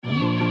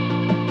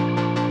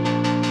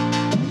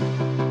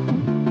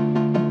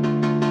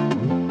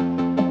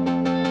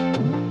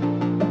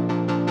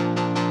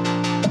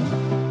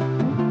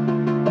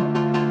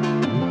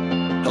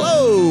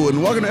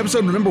and welcome to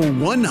episode number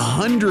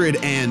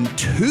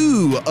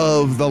 102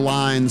 of the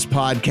Lines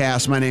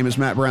Podcast. My name is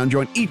Matt Brown,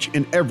 joined each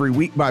and every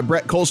week by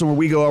Brett Colson, where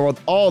we go over with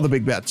all the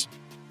big bets,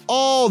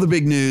 all the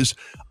big news,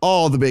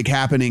 all the big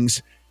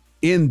happenings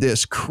in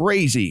this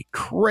crazy,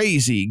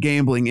 crazy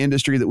gambling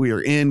industry that we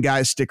are in.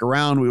 Guys, stick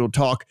around. We will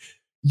talk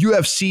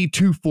UFC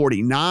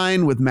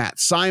 249 with Matt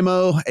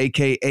Simo,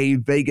 aka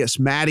Vegas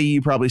Matty.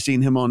 You've probably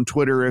seen him on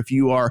Twitter if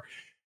you are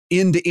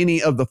into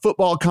any of the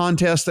football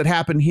contests that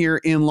happen here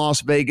in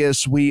Las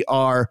Vegas. We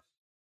are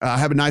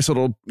have a nice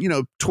little,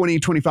 20,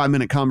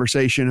 25-minute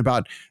conversation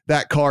about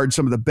that card,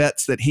 some of the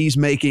bets that he's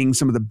making,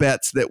 some of the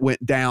bets that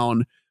went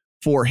down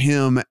for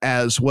him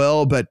as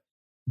well. But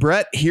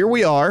Brett, here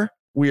we are.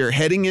 We are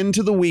heading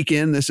into the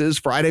weekend. This is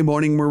Friday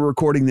morning. We're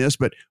recording this,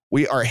 but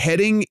we are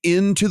heading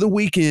into the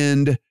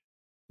weekend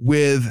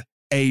with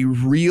a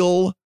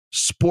real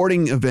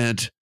sporting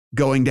event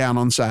going down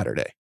on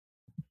Saturday.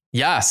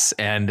 Yes,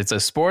 and it's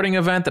a sporting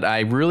event that I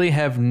really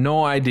have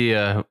no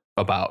idea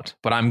about,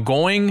 but I'm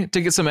going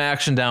to get some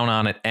action down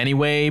on it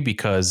anyway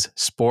because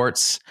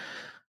sports,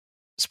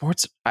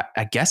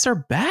 I guess, are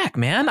back,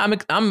 man.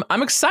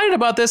 I'm excited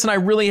about this, and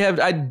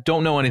I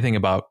don't know anything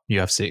about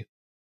UFC,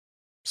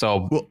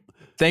 so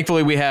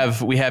thankfully we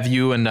have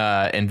you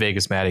and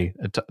Vegas Matty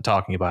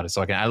talking about it,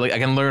 so I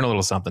can learn a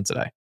little something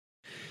today.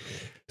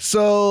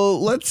 So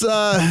let's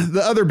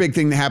the other big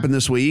thing that happened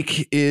this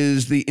week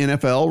is the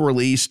NFL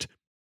released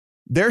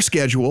their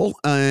schedule.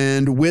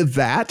 And with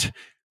that,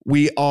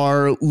 we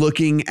are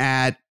looking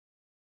at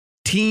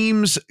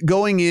teams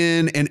going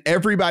in, and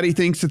everybody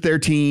thinks that their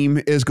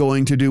team is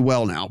going to do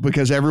well now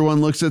because everyone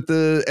looks at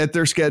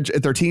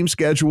their team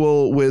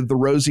schedule with the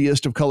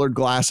rosiest of colored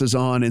glasses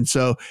on. And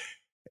so,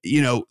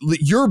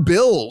 your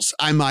Bills,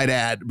 I might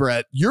add,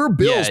 Brett, your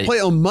Bills play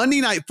on Monday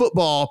Night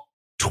Football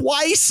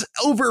twice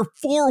over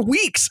 4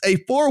 weeks, a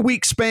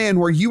 4-week span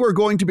where you are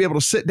going to be able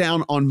to sit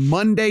down on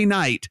Monday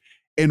night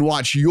and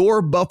watch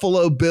your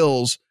Buffalo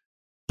Bills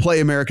play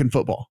American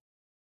football.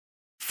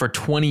 For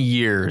 20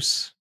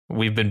 years,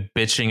 we've been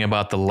bitching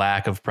about the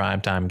lack of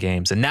primetime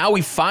games, and now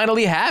we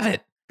finally have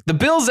it. The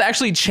Bills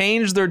actually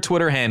changed their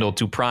Twitter handle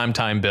to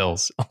Primetime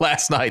Bills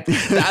last night.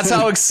 That's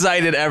how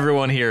excited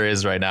everyone here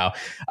is right now.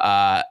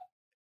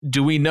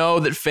 Do we know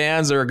that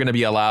fans are going to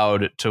be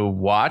allowed to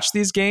watch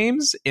these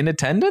games in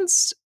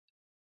attendance?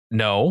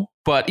 No,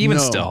 but even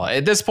still,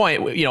 at this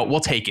point, we'll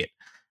take it.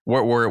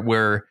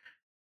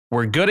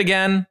 We're good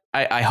again.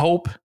 I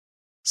hope.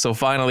 So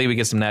finally, we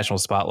get some national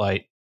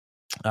spotlight,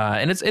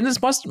 and it's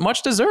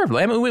much deserved.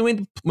 I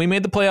mean, we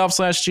made the playoffs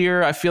last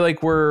year. I feel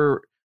like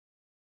we're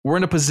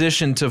in a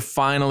position to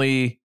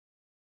finally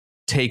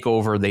take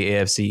over the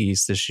AFC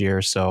East this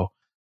year. So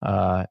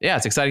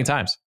it's exciting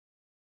times.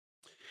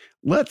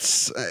 You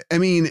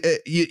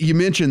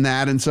mentioned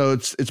that, and so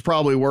it's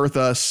probably worth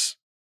us.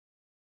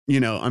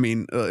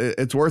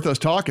 It's worth us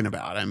talking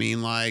about. I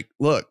mean,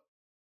 look,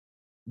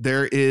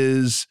 there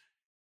is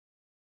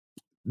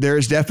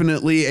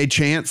definitely a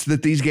chance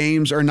that these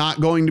games are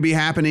not going to be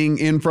happening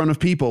in front of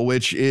people,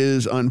 which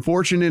is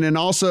unfortunate. And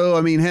also,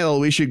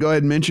 we should go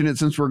ahead and mention it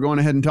since we're going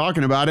ahead and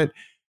talking about it.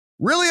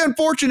 Really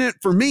unfortunate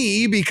for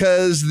me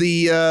because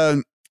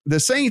the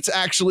Saints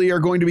actually are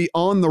going to be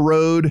on the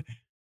road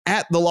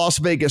at the Las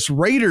Vegas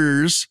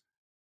Raiders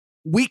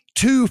week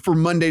 2 for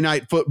Monday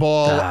Night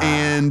Football.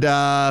 And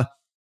I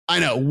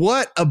know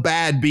what a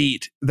bad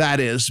beat that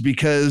is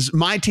because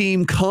my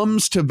team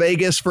comes to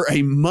Vegas for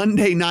a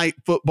Monday Night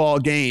Football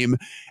game,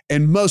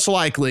 and most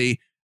likely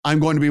I'm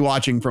going to be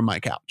watching from my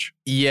couch.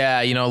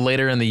 Yeah,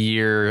 later in the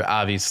year,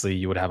 obviously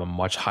you would have a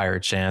much higher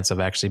chance of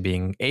actually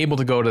being able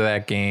to go to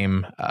that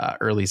game.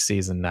 Early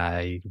season,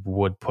 I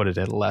would put it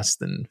at less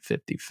than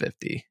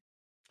 50-50.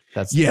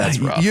 That's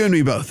rough. You and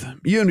me both.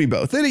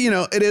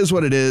 It is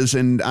what it is.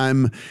 And I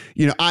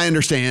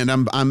understand.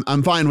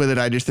 I'm fine with it.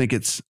 I just think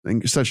it's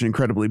such an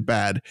incredibly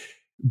bad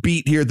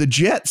beat here. The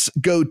Jets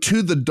go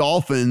to the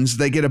Dolphins.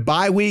 They get a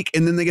bye week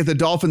and then they get the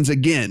Dolphins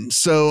again.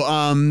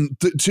 So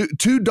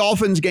two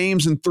Dolphins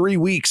games in 3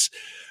 weeks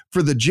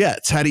for the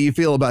Jets. How do you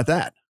feel about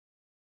that?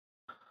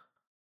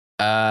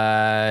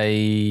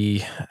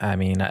 I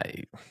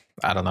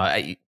don't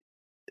know.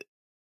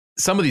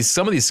 Some of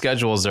these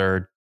schedules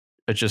are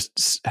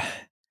just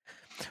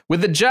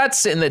with the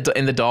Jets and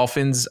the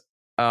Dolphins.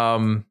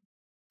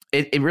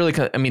 It really,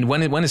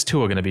 when is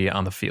Tua going to be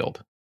on the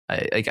field?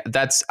 I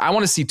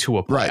want to see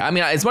Tua play.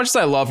 Right. As much as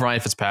I love Ryan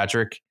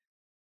Fitzpatrick,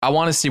 I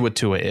want to see what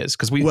Tua is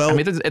because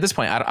at this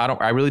point,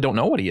 I really don't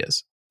know what he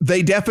is.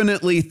 They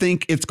definitely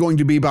think it's going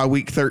to be by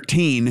week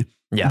 13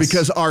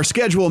 because our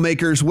schedule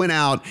makers went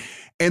out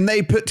and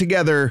they put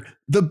together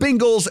the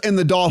Bengals and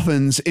the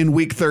Dolphins in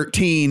week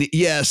 13.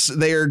 Yes,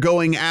 they are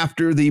going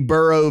after the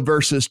Burrow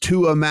versus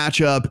Tua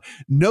matchup.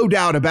 No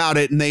doubt about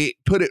it. And they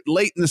put it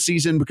late in the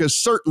season because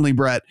certainly,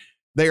 Brett,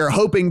 they are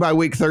hoping by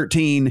week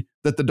 13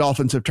 that the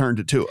Dolphins have turned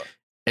to Tua.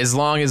 As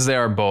long as they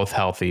are both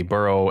healthy,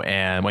 Burrow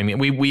and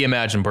we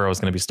imagine Burrow is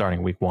going to be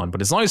starting week 1,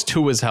 but as long as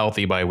Tua is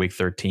healthy by week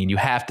 13, you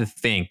have to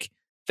think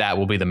that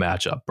will be the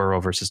matchup, Burrow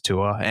versus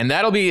Tua. And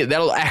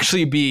that'll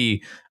actually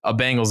be a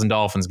Bengals and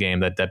Dolphins game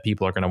that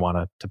people are going to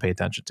want to pay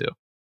attention to.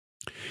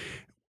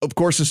 Of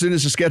course, as soon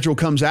as the schedule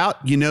comes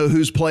out, you know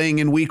who's playing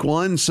in week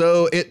one.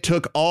 So it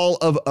took all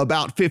of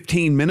about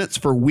 15 minutes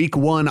for week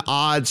one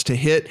odds to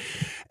hit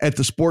at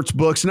the sports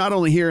books, not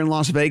only here in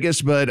Las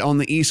Vegas, but on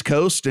the East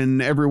Coast and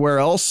everywhere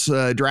else.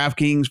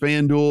 DraftKings,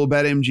 FanDuel,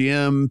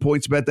 BetMGM,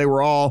 PointsBet, they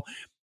were all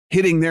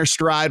hitting their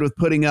stride with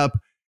putting up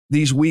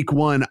these week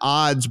one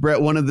odds.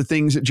 Brett, one of the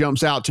things that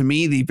jumps out to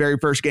me, the very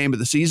first game of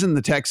the season,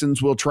 the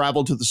Texans will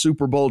travel to the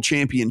Super Bowl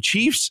champion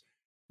Chiefs,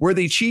 where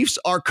the Chiefs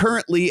are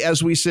currently,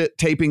 as we sit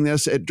taping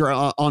this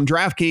on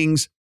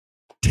DraftKings,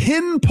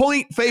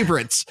 10-point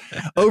favorites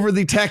over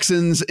the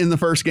Texans in the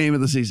first game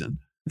of the season.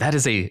 That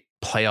is a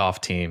playoff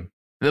team.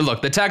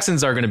 Look, the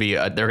Texans are going to be,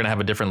 they're going to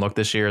have a different look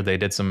this year. They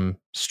did some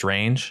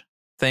strange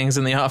things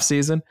in the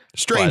offseason.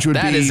 Strange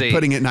would be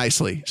putting it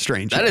nicely.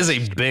 Strange. That is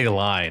a big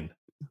line.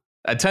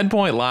 A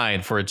 10-point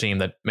line for a team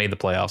that made the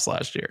playoffs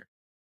last year.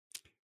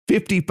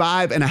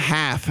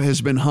 55.5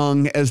 has been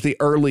hung as the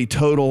early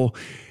total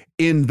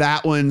in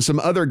that one. Some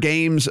other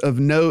games of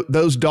note,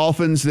 those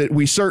Dolphins that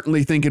we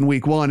certainly think in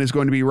week one is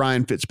going to be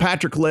Ryan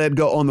Fitzpatrick led,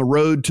 go on the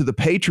road to the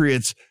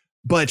Patriots,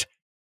 but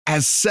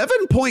as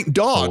 7-point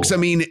dogs. I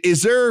mean,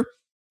 is there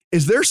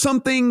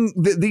something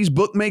that these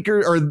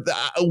bookmakers, or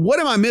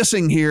what am I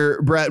missing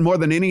here, Brett, more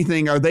than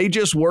anything? Are they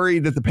just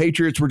worried that the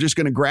Patriots were just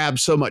going to grab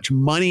so much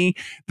money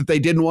that they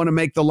didn't want to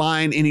make the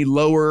line any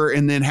lower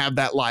and then have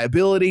that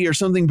liability or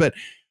something? But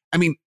I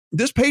mean,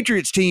 this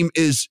Patriots team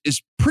is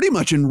pretty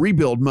much in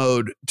rebuild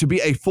mode to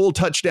be a full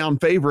touchdown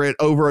favorite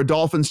over a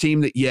Dolphins team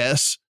that,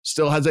 yes,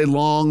 still has a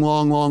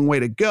long way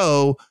to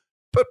go,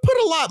 but put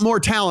a lot more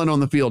talent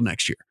on the field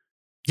next year.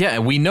 Yeah,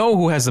 and we know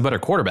who has the better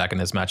quarterback in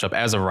this matchup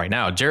as of right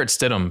now. Jarrett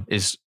Stidham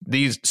is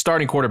the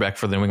starting quarterback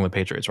for the New England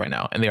Patriots right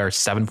now, and they are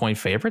 7-point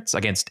favorites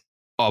against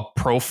a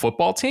pro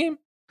football team.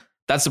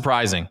 That's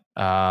surprising.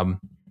 Yeah,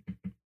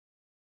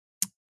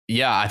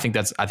 I think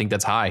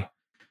that's high.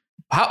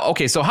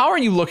 So how are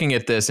you looking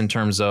at this in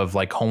terms of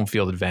like home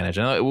field advantage?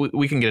 And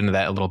we can get into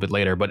that a little bit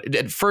later, but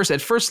at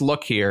first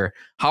look here,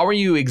 how are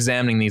you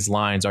examining these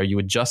lines? Are you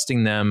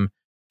adjusting them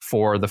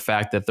for the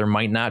fact that there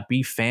might not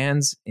be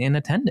fans in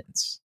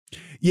attendance?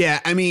 Yeah,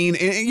 I mean,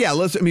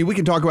 we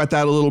can talk about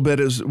that a little bit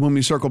as when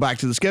we circle back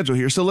to the schedule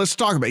here. So let's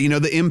talk about,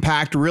 the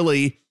impact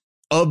really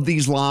of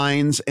these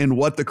lines and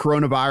what the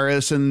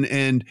coronavirus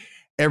and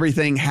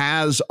everything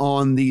has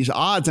on these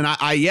odds. And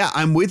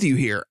I'm with you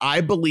here.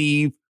 I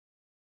believe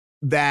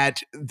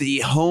that the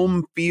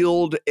home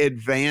field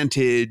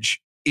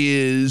advantage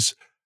is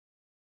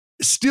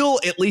still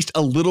at least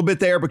a little bit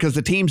there because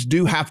the teams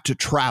do have to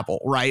travel,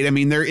 right? I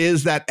mean, there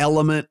is that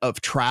element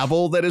of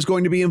travel that is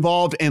going to be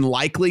involved, and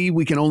likely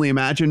we can only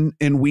imagine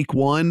in week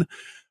one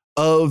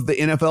of the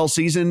NFL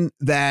season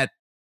that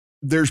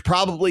there's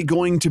probably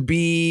going to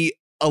be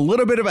a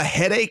little bit of a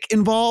headache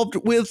involved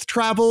with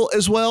travel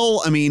as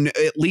well. I mean,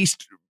 at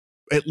least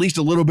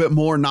a little bit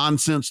more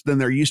nonsense than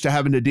they're used to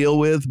having to deal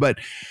with. But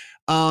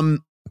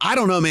I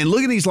don't know, man.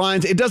 Look at these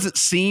lines. It doesn't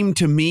seem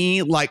to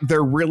me like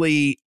they're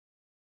really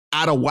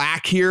out of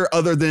whack here,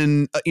 other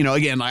than,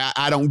 again,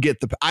 I don't get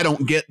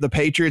the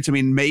Patriots. I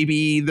mean,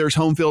 maybe there's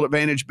home field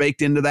advantage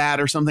baked into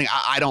that or something.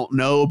 I don't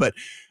know, but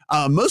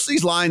most of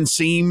these lines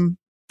seem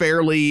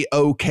fairly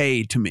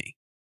okay to me.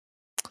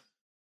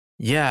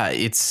 Yeah,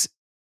 it's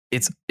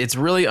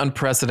really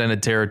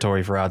unprecedented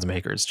territory for odds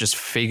makers, just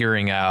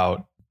figuring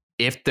out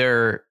if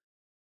there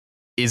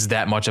is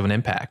that much of an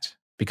impact.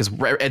 Because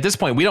at this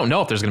point, we don't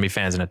know if there's going to be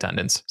fans in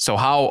attendance. So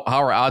how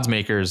are odds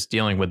makers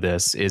dealing with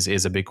this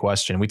is a big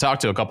question. We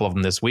talked to a couple of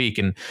them this week,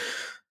 and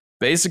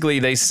basically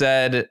they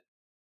said,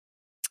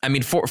 I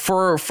mean,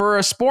 for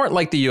a sport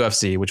like the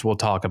UFC, which we'll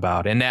talk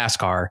about, and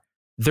NASCAR,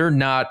 they're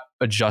not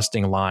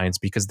adjusting lines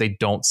because they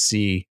don't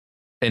see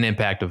an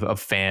impact of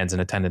fans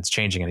and attendance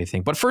changing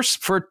anything. But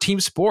for team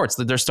sports,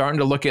 they're starting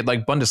to look at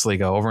like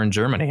Bundesliga over in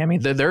Germany. I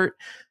mean,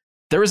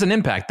 there is an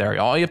impact there.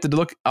 All you have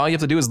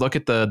to do is look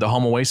at the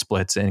home away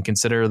splits and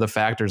consider the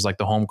factors like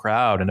the home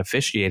crowd and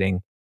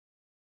officiating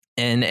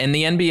and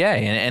the NBA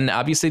and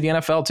obviously the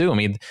NFL too. I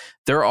mean,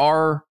 there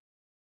are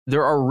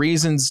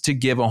reasons to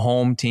give a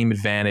home team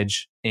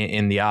advantage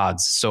in the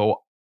odds.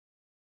 So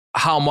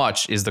how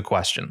much is the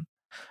question?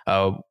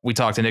 We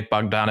talked to Nick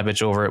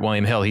Bogdanovich over at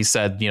William Hill. He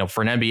said,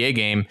 for an NBA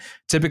game,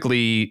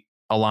 typically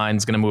a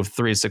line's going to move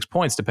 3 to 6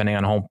 points depending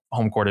on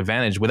home court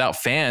advantage. Without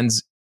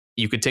fans,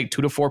 you could take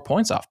 2 to 4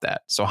 points off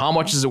that. So how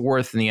much is it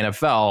worth in the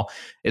NFL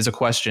is a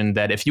question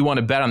that if you want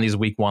to bet on these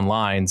week one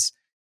lines,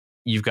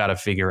 you've got to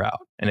figure out.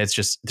 And there's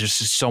just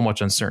so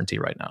much uncertainty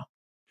right now.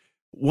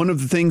 One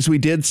of the things we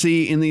did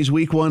see in these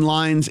week one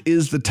lines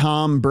is the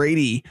Tom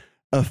Brady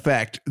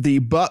effect. The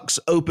Bucs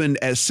opened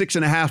as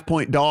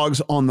 6.5-point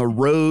dogs on the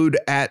road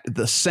at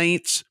the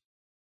Saints.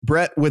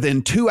 Brett,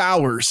 within 2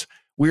 hours,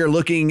 we are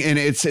looking, and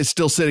it's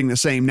still sitting the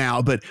same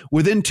now, but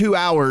within 2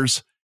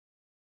 hours,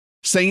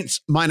 Saints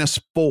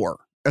 -4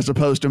 as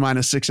opposed to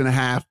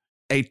 -6.5,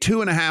 a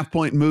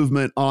 2.5-point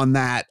movement on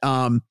that.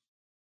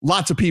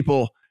 Lots of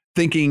people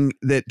thinking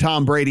that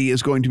Tom Brady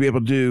is going to be able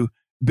to do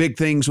big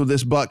things with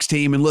this Bucs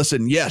team. And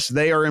listen, yes,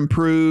 they are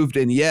improved,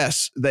 and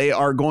yes, they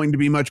are going to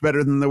be much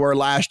better than they were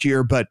last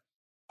year, but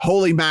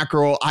holy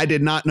mackerel, I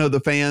did not know the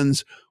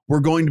fans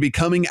were going to be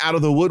coming out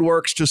of the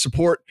woodworks to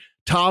support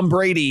Tom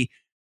Brady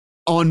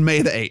on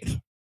May the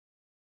 8th.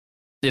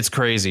 It's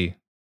crazy.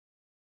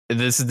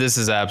 This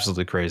is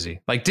absolutely crazy.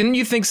 Like, didn't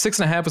you think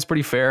 6.5 was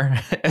pretty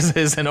fair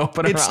as an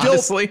opener? It's still,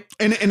 honestly,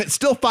 and it's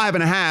still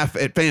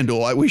 5.5 at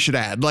FanDuel. We should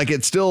add, like,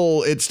 it's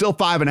still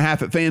 5.5 at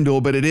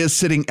FanDuel, but it is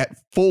sitting at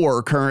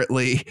 4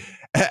 currently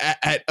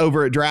at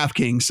over at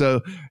DraftKings.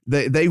 So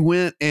they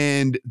went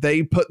and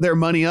they put their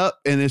money up,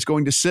 and it's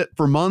going to sit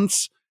for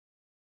months,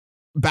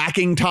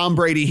 backing Tom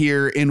Brady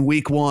here in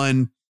Week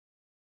 1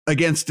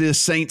 against this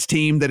Saints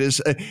team that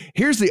is.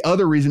 Here's the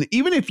other reason: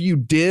 even if you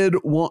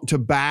did want to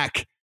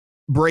back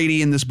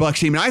Brady in this Bucs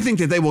team, and I think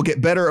that they will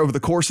get better over the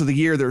course of the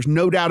year. There's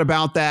no doubt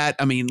about that.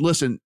 I mean,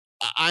 listen,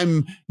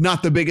 I'm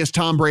not the biggest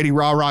Tom Brady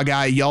rah-rah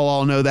guy. Y'all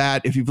all know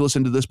that. If you've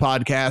listened to this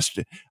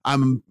podcast,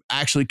 I'm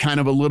actually kind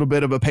of a little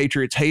bit of a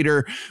Patriots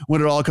hater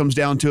when it all comes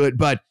down to it.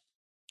 But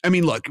I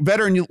mean, look,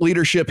 veteran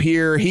leadership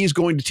here. He's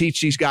going to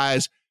teach these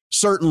guys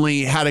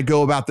certainly how to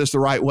go about this the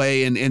right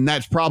way. And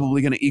that's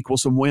probably going to equal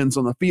some wins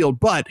on the field.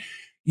 But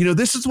you know,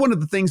 this is one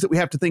of the things that we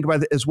have to think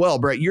about as well,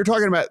 Brett. You're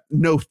talking about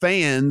no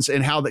fans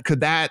and how that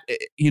could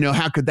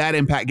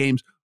impact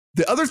games.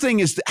 The other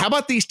thing is, how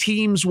about these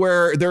teams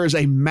where there is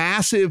a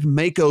massive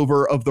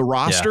makeover of the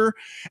roster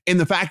and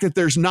the fact that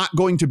there's not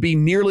going to be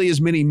nearly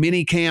as many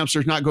mini camps,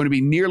 there's not going to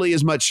be nearly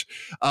as much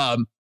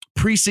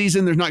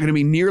preseason, there's not going to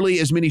be nearly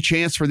as many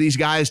chances for these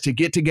guys to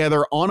get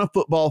together on a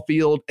football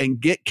field and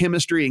get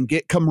chemistry and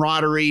get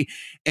camaraderie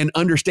and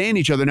understand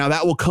each other. Now,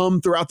 that will come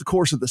throughout the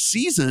course of the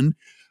season.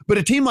 But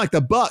a team like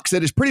the Bucs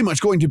that is pretty much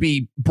going to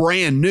be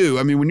brand new.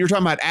 I mean, when you're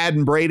talking about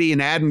adding Brady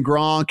and adding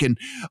Gronk and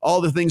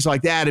all the things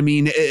like that, I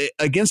mean,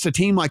 against a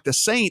team like the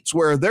Saints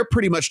where they're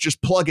pretty much just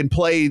plug and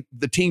play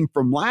the team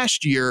from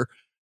last year.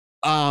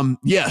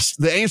 Yes,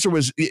 the answer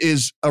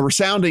is a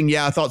resounding,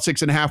 yeah, I thought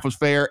 6.5 was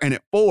fair. And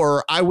at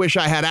 4, I wish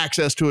I had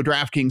access to a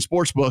DraftKings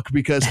sportsbook,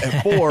 because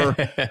at 4,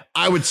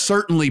 I would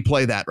certainly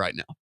play that right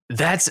now.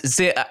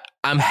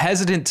 I'm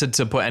hesitant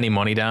to put any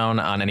money down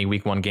on any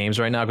Week 1 games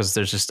right now, because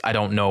there's just, I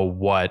don't know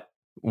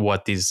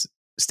what these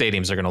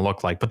stadiums are going to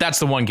look like. But that's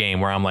the one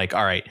game where I'm like,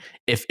 all right,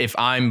 if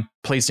I'm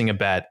placing a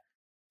bet,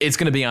 it's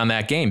going to be on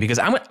that game, because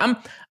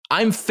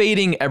I'm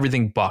fading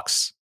everything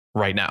Bucs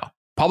right now.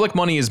 Public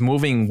money is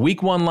moving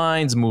Week 1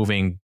 lines,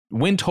 moving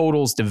win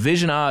totals,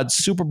 division odds,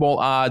 Super Bowl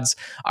odds.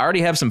 I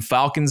already have some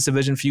Falcons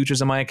division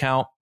futures in my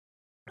account.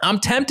 I'm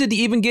tempted to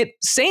even get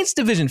Saints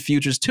division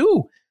futures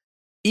too.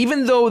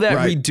 Even though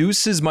that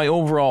reduces my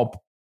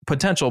overall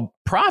potential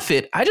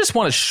profit, I just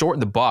want to shorten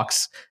the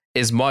Bucs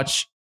as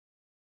much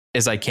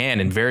as I can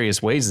in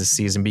various ways this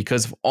season,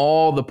 because of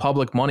all the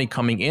public money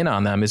coming in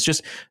on them. It's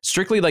just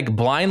strictly like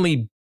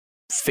blindly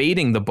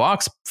fading the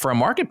Bucs for a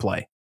market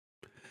play.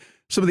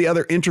 Some of the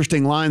other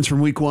interesting lines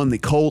from Week 1, the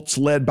Colts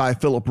led by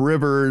Phillip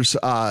Rivers,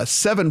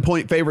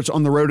 7-point favorites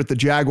on the road at the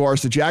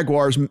Jaguars. The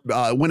Jaguars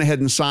went ahead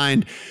and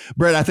signed,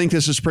 Brett, I think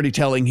this is pretty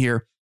telling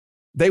here.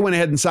 They went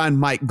ahead and signed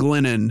Mike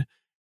Glennon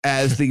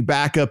as the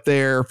backup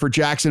there for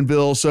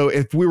Jacksonville. So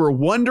if we were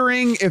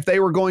wondering if they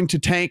were going to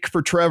tank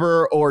for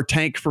Trevor or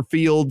tank for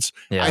Fields,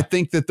 I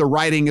think that the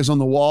writing is on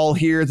the wall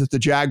here that the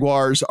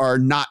Jaguars are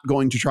not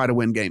going to try to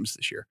win games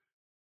this year.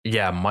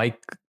 Yeah,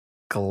 Mike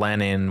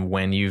Glennon,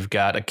 when you've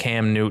got a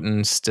Cam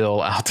Newton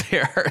still out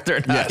there,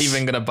 they're not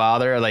even going to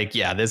bother. Like,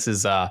 yeah, this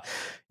is,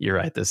 you're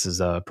right. This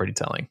is pretty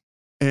telling.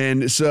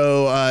 And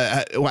so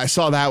I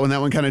saw that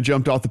one kind of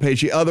jumped off the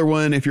page. The other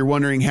one, if you're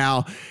wondering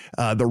how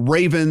the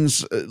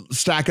Ravens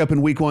stack up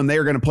in Week 1, they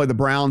are going to play the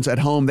Browns at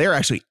home. They're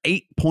actually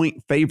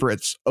 8-point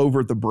favorites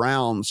over the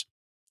Browns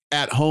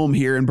at home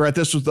here. And Brett,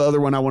 this was the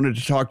other one I wanted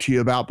to talk to you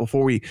about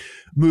before we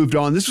moved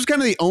on. This was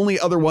kind of the only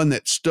other one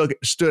that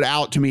stood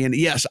out to me. And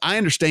yes, I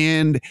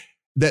understand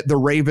that the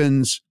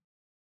Ravens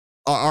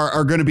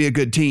are going to be a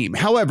good team.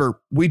 However,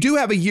 we do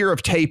have a year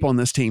of tape on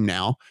this team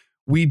now.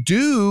 We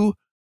do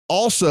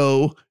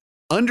also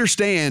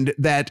understand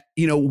that,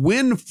 you know,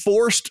 when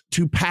forced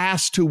to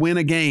pass to win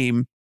a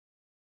game,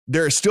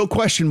 there are still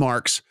question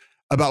marks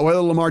about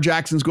whether Lamar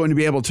Jackson's going to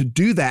be able to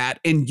do that.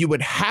 And you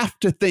would have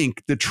to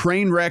think the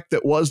train wreck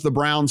that was the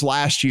Browns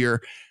last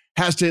year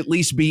has to at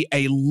least be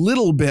a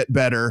little bit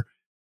better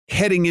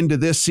heading into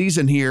this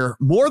season here.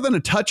 More than a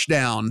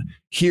touchdown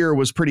here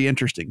was pretty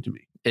interesting to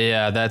me.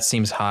 Yeah, that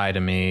seems high to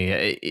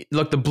me.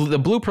 Look, the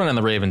blueprint on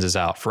the Ravens is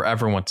out for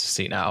everyone to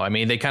see now. I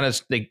mean, they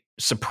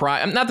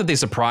surprised, not that they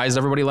surprised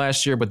everybody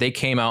last year, but they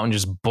came out and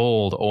just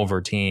bowled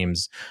over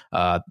teams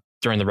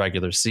during the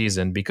regular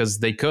season because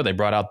they could. They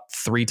brought out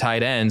 3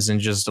 tight ends and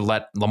just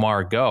let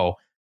Lamar go.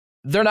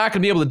 They're not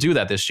going to be able to do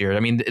that this year. I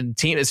mean,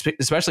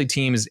 especially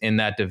teams in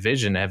that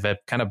division have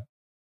kind of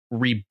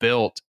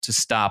rebuilt to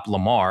stop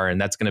Lamar,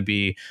 and that's going to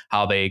be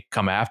how they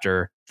come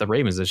after the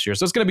Ravens this year.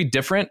 So it's going to be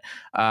different.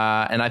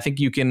 And I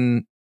think you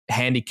can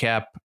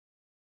handicap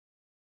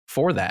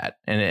for that.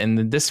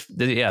 And this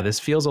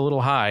feels a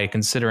little high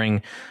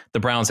considering the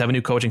Browns have a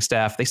new coaching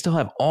staff. They still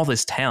have all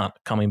this talent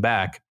coming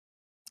back.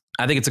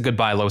 I think it's a good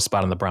buy low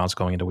spot on the Browns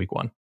going into week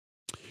 1.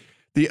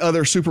 The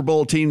other Super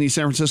Bowl team, the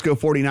San Francisco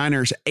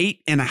 49ers,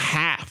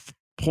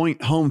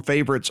 8.5-point home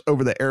favorites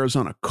over the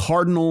Arizona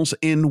Cardinals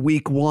in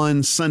week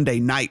 1. Sunday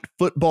night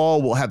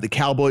football. We'll have the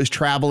Cowboys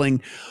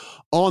traveling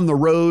on the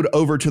road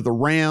over to the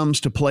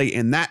Rams to play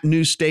in that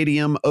new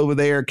stadium over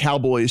there.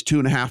 Cowboys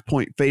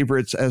 2.5-point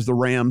favorites as the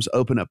Rams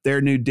open up their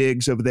new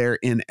digs over there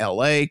in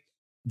LA.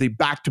 The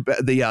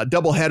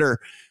doubleheader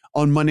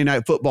on Monday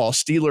Night Football,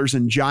 Steelers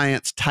and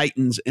Giants,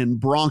 Titans and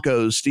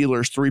Broncos.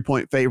 Steelers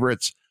 3-point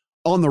favorites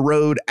on the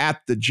road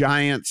at the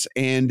Giants,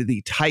 and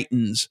the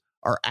Titans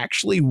are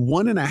actually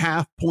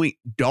 1.5-point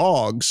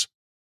dogs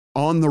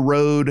on the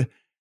road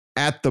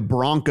at the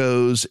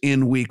Broncos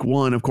in week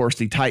 1. Of course,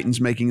 the Titans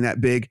making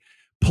that big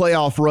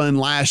playoff run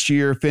last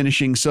year,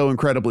 finishing so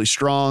incredibly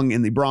strong,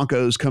 and the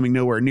Broncos coming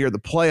nowhere near the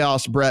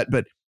playoffs, Brett.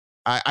 But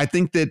I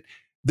think that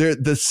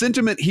the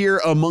sentiment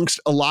here amongst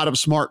a lot of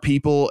smart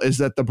people is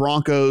that the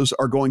Broncos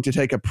are going to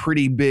take a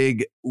pretty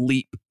big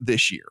leap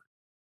this year.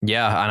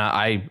 Yeah,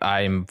 and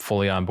I'm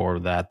fully on board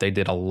with that. They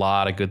did a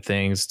lot of good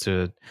things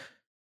to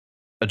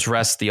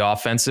address the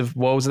offensive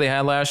woes they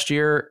had last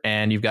year,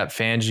 and you've got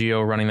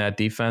Fangio running that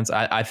defense.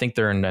 I think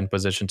they're in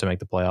position to make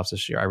the playoffs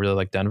this year. I really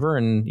like Denver,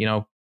 and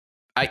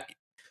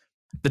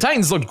the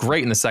Titans looked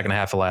great in the second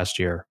half of last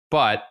year,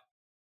 but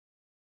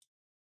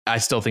I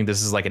still think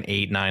this is like an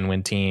 8-9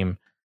 win team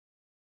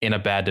in a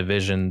bad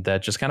division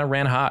that just kind of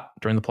ran hot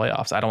during the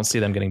playoffs. I don't see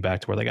them getting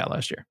back to where they got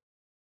last year.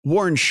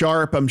 Warren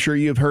Sharp, I'm sure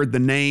you've heard the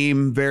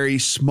name, very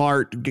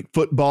smart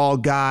football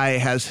guy,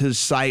 has his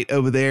site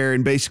over there.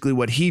 And basically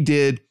what he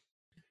did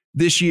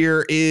this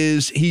year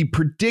is he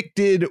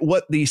predicted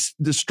what the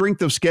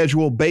strength of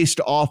schedule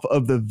based off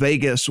of the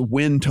Vegas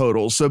win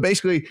totals. So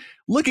basically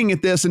looking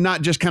at this and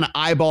not just kind of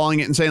eyeballing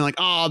it and saying like,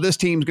 oh, this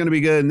team's going to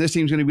be good and this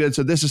team's going to be good,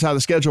 so this is how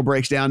the schedule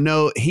breaks down.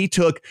 No, he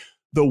took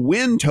the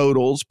win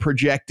totals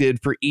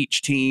projected for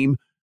each team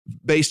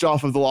based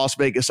off of the Las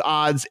Vegas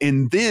odds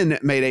and then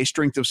made a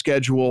strength of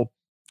schedule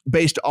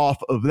based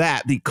off of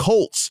that. The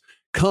Colts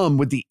come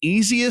with the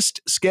easiest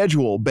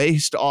schedule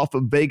based off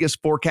of Vegas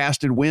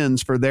forecasted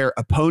wins for their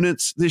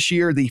opponents this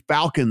year. The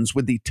Falcons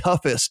with the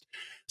toughest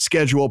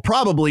schedule,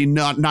 probably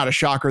not a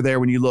shocker there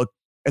when you look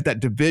at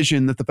that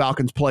division that the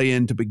Falcons play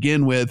in to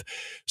begin with.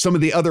 Some of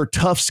the other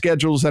tough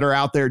schedules that are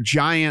out there: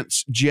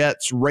 Giants,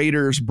 Jets,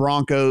 Raiders,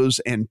 Broncos,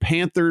 and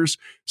Panthers.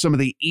 Some of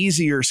the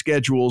easier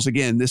schedules,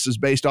 again, this is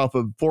based off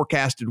of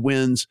forecasted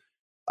wins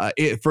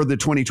for the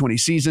 2020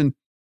 season.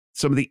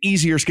 Some of the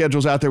easier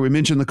schedules out there, we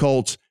mentioned the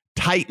Colts,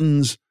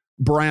 Titans,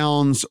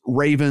 Browns,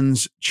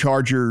 Ravens,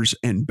 Chargers,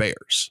 and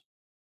Bears.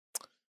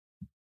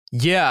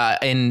 Yeah,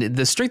 and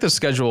the strength of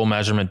schedule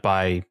measurement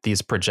by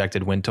these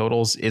projected win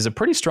totals is a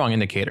pretty strong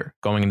indicator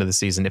going into the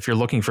season. If you're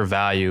looking for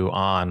value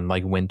on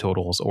like win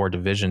totals or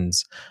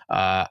divisions,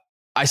 I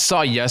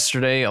saw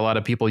yesterday a lot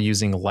of people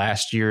using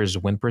last year's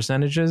win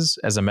percentages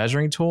as a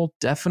measuring tool.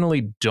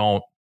 Definitely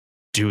don't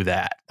do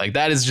that. Like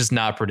that is just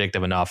not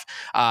predictive enough.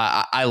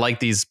 I like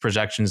these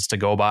projections to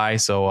go by.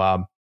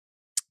 So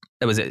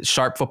it was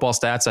Sharp Football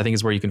Stats, I think,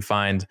 is where you can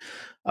find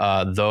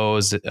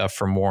those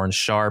from Warren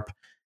Sharp.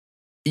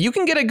 You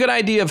can get a good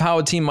idea of how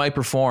a team might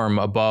perform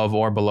above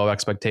or below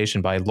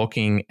expectation by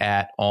looking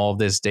at all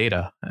this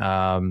data.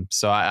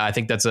 So I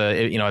think that's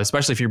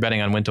especially if you're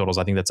betting on win totals,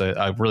 I think that's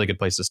a really good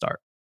place to start.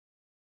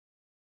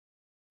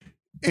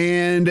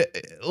 And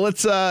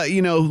let's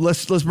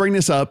bring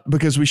this up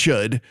because we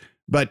should,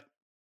 but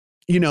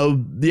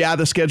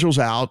the schedule's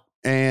out.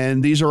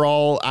 And these are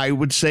all, I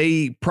would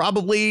say,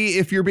 probably,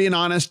 if you're being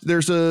honest,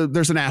 there's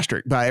an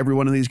asterisk by every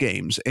one of these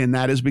games. And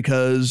that is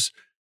because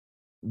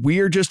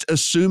we're just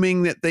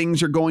assuming that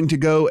things are going to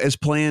go as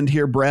planned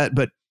here, Brett.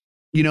 But,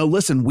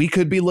 listen, we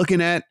could be looking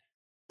at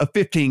a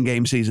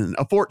 15-game season,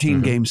 a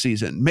 14-game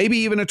season, maybe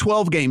even a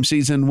 12-game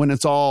season when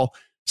it's all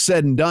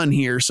said and done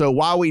here. So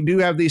while we do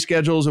have these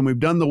schedules and we've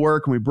done the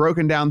work and we've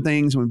broken down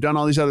things and we've done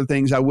all these other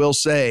things, I will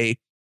say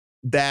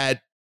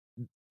that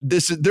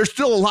there's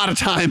still a lot of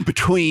time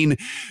between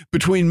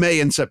May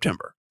and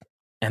September.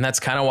 And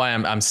that's kind of why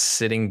I'm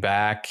sitting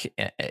back,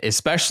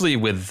 especially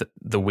with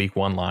the week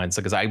 1 lines,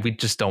 because we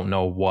just don't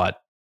know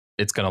what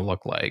it's going to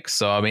look like.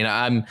 So, I mean,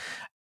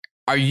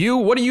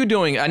 what are you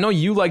doing? I know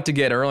you like to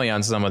get early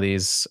on some of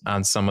these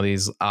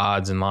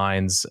odds and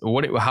lines.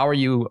 How are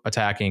you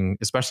attacking,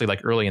 especially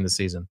like early in the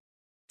season?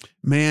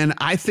 Man,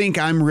 I think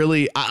I'm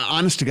really,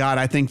 honest to God,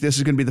 I think this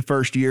is going to be the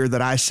first year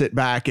that I sit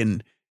back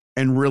and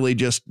really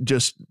just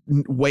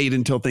wait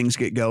until things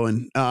get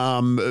going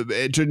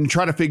to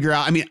try to figure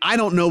out. I mean, I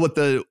don't know what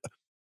the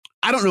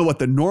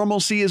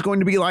normalcy is going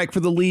to be like for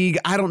the league.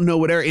 I don't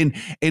know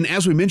and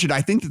as we mentioned,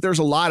 I think that there's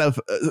a lot of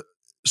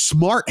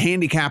smart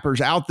handicappers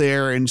out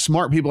there and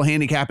smart people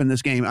handicapping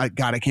this game. I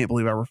can't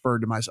believe I referred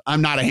to myself.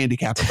 I'm not a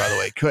handicapper, by the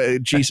way.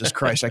 Jesus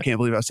Christ, I can't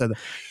believe I said that.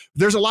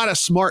 There's a lot of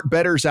smart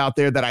bettors out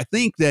there that I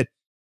think that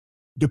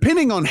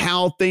depending on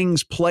how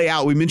things play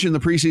out, we mentioned the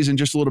preseason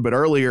just a little bit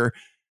earlier,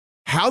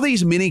 how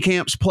these mini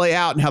camps play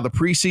out and how the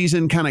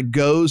preseason kind of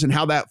goes and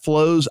how that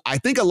flows, I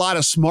think a lot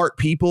of smart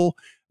people,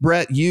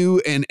 Brett,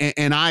 you and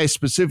I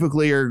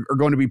specifically are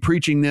going to be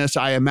preaching this,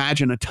 I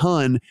imagine a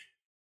ton,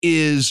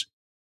 is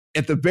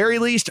at the very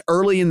least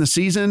early in the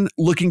season,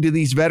 looking to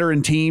these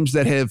veteran teams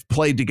that have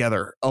played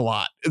together a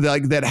lot,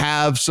 like that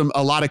have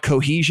a lot of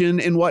cohesion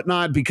and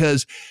whatnot.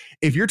 Because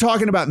if you're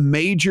talking about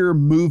major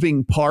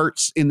moving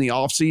parts in the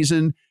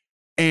offseason,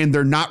 and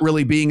they're not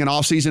really being an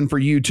offseason for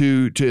you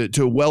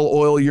to well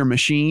oil your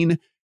machine,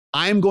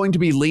 I'm going to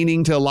be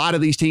leaning to a lot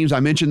of these teams. I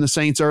mentioned the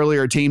Saints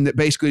earlier, a team that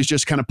basically is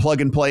just kind of plug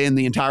and play in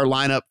the entire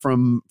lineup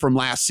from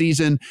last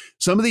season.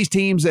 Some of these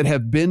teams that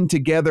have been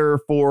together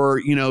for,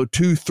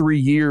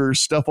 2-3 years,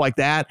 stuff like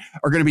that,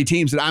 are going to be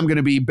teams that I'm going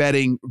to be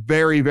betting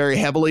very, very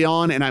heavily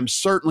on. And I'm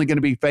certainly going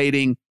to be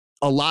fading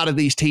a lot of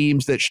these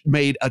teams that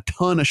made a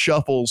ton of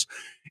shuffles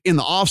in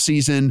the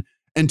offseason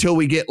until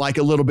we get like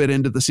a little bit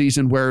into the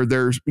season where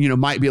there's,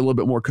 might be a little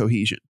bit more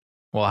cohesion.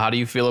 Well, how do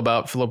you feel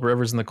about Phillip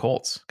Rivers and the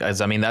Colts,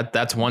 guys? I mean,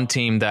 that's one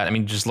team that,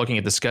 just looking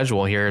at the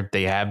schedule here,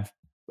 they have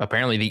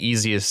apparently the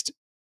easiest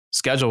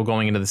schedule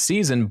going into the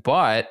season,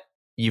 but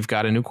you've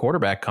got a new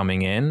quarterback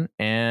coming in,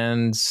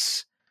 and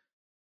he's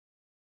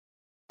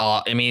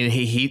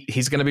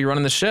going to be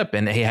running the ship,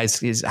 and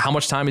how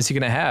much time is he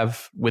going to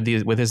have with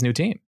his new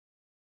team?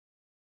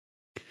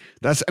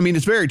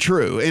 It's very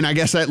true. And I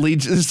guess that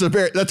leads, that's a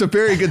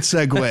very good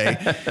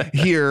segue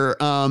here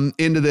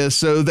into this.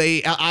 So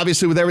they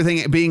obviously, with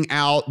everything being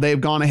out, they've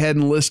gone ahead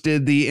and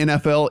listed the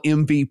NFL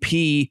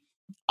MVP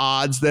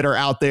odds that are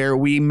out there.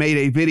 We made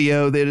a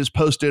video that is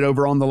posted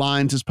over on the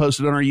Lines, is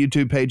posted on our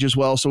YouTube page as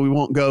well. So we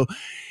won't go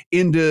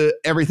into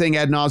everything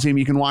ad nauseum.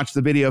 You can watch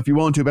the video if you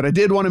want to, but I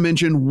did want to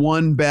mention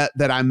one bet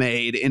that I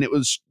made, and it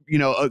was,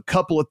 a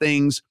couple of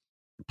things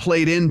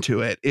played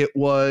into it. It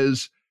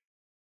was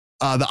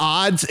the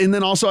odds, and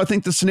then also I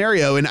think the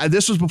scenario. And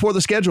this was before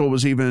the schedule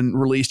was even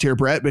released here,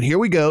 Brett. But here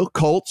we go.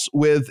 Colts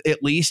with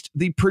at least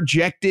the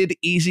projected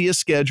easiest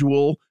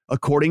schedule,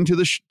 according to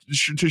the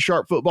to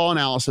Sharp Football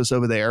Analysis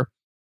over there.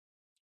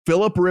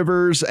 Phillip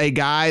Rivers, a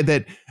guy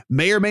that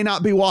may or may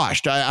not be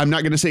washed. I'm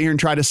not going to sit here and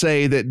try to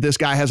say that this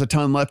guy has a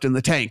ton left in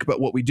the tank.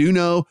 But what we do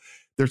know,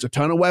 there's a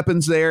ton of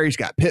weapons there. He's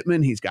got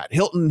Pittman. He's got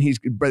Hilton.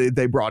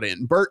 They brought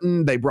in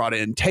Burton. They brought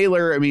in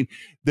Taylor.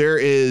 There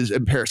is,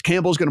 and Paris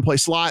Campbell's going to play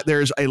slot.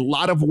 There's a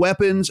lot of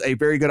weapons, a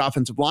very good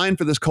offensive line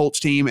for this Colts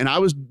team. And I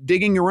was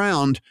digging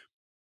around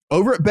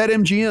over at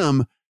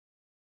BetMGM,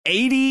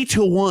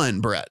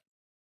 80-1, Brett,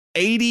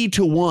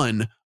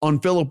 80-1 on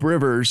Phillip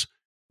Rivers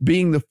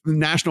being the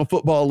National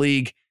Football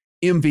League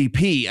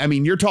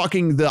MVP. You're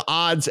talking the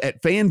odds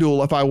at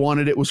FanDuel, if I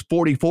wanted it, was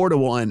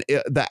 44-1.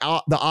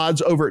 The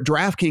odds over at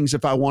DraftKings,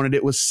 if I wanted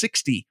it, was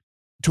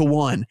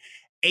 60-1.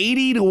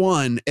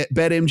 80-1 at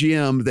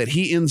BetMGM that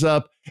he ends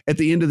up at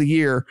the end of the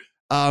year.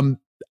 We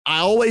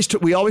always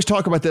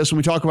talk about this when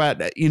we talk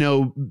about,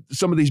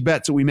 some of these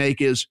bets that we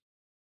make is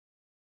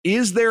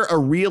there a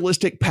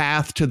realistic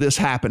path to this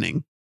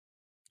happening?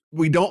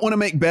 We don't want to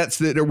make bets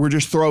that we're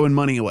just throwing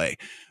money away.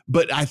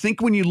 But I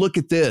think when you look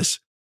at this,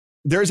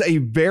 there's a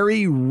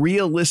very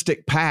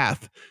realistic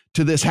path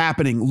to this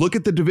happening. Look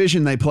at the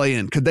division they play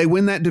in. Could they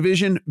win that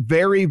division?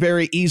 Very,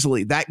 very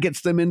easily. That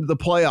gets them into the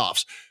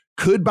playoffs.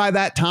 Could by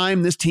that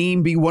time this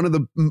team be one of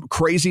the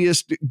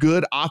craziest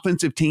good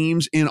offensive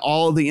teams in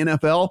all of the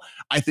NFL?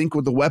 I think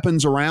with the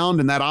weapons around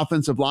and that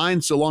offensive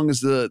line, so long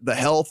as the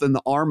health and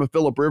the arm of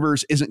Phillip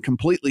Rivers isn't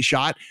completely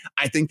shot,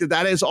 I think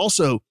that is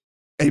also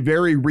a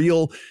very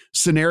real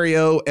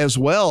scenario as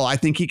well. I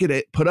think he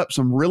could put up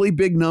some really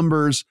big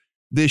numbers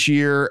this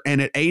year,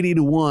 and at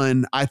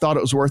 80-1, I thought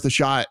it was worth a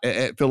shot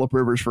at Phillip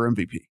Rivers for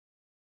MVP.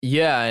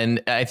 Yeah,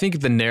 and I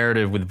think the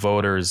narrative with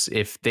voters,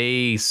 if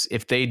they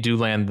do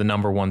land the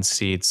number one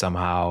seed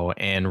somehow,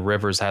 and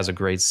Rivers has a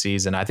great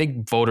season, I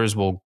think voters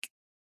will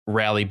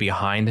rally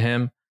behind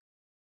him.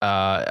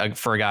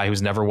 For a guy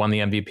who's never won the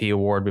MVP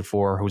award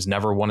before, who's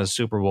never won a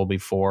Super Bowl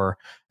before,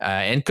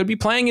 and could be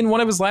playing in one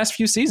of his last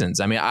few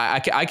seasons. I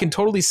can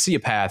totally see a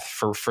path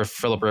for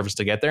Phillip Rivers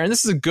to get there, and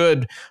this is a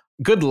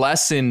good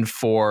lesson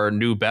for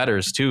new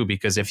bettors too,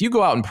 because if you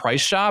go out and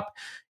price shop,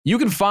 you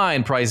can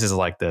find prices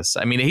like this.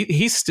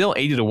 He's still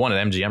 80-1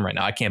 at MGM right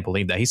now. I can't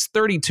believe that. He's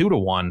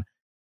 32-1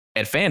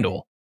 at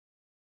FanDuel.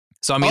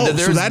 So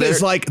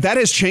that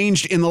has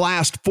changed in the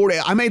last 40.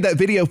 I made that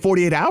video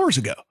 48 hours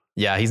ago.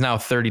 Yeah, he's now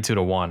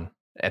 32-1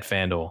 at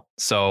FanDuel.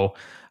 So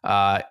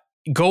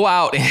go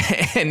out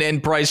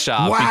and price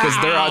shop. Wow.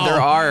 Because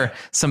there are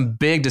some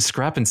big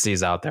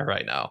discrepancies out there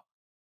right now.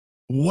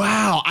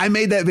 Wow. I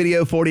made that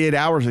video 48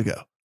 hours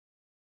ago.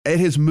 It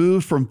has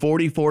moved from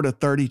 44 to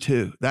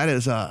 32. That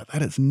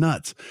is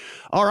nuts.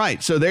 All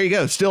right. So there you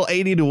go. Still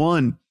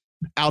 80-1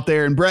 out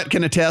there. And Brett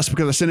can attest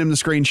because I sent him the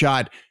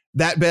screenshot.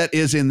 That bet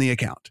is in the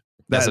account.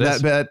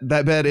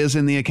 That bet is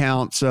in the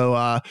account.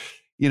 So,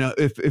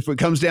 if it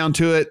comes down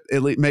to it,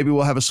 at least maybe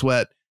we'll have a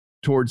sweat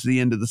towards the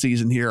end of the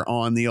season here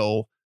on the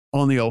old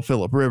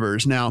Phillip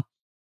Rivers. Now,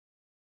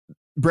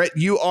 Brett,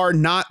 you are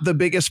not the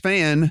biggest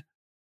fan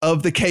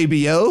of the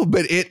KBO,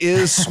 but it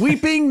is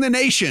sweeping the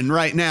nation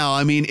right now.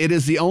 I mean, it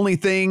is the only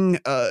thing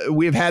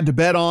we've had to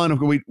bet on.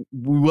 We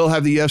will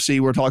have the UFC.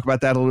 We'll talk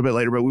about that a little bit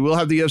later, but we will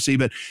have the UFC.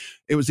 But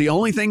it was the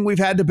only thing we've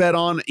had to bet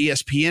on.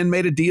 ESPN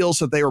made a deal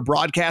so they were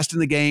broadcasting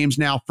the games.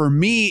 Now, for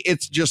me,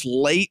 it's just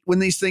late when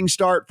these things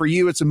start. For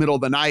you, it's the middle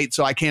of the night,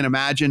 so I can't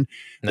imagine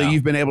that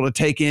you've been able to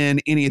take in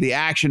any of the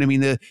action. I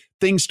mean, the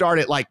things start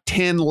at like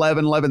 10,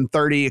 11,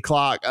 11:30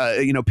 o'clock,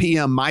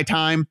 p.m. my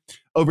time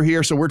over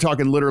here. So we're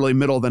talking literally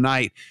middle of the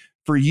night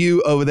for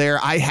you over there.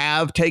 I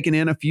have taken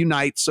in a few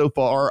nights so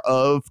far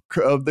of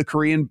the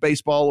Korean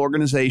baseball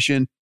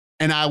organization.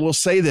 And I will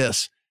say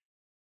this,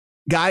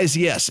 guys,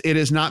 yes, it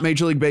is not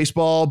Major League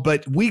Baseball,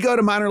 but we go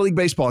to minor league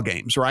baseball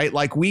games, right?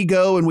 Like we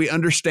go and we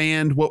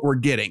understand what we're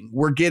getting.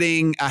 We're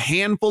getting a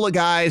handful of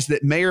guys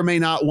that may or may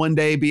not one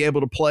day be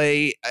able to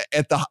play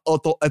at the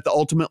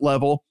ultimate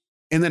level.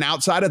 And then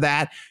outside of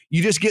that,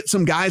 you just get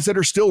some guys that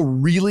are still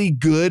really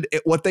good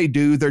at what they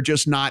do. They're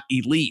just not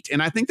elite.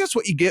 And I think that's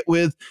what you get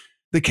with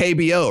the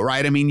KBO,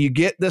 right? I mean, you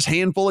get this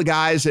handful of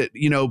guys that,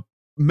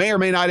 may or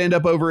may not end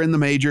up over in the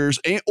majors,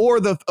 or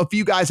a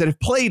few guys that have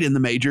played in the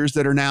majors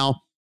that are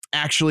now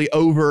actually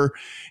over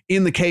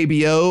in the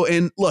KBO.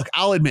 And look,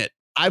 I'll admit,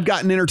 I've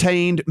gotten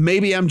entertained.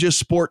 Maybe I'm just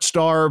sports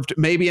starved.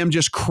 Maybe I'm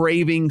just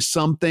craving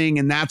something.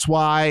 And that's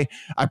why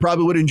I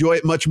probably would enjoy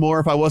it much more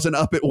if I wasn't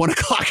up at 1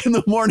 o'clock in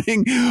the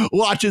morning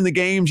watching the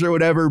games or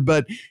whatever.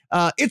 But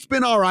it's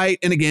been all right.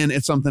 And again,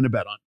 it's something to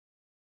bet on.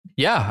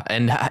 Yeah.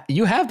 And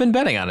you have been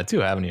betting on it too,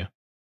 haven't you?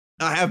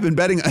 I have been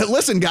betting.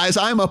 Listen, guys,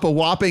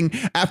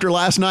 after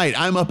last night,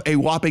 I'm up a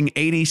whopping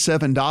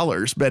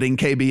 $87 betting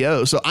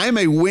KBO. So I'm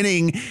a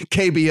winning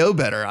KBO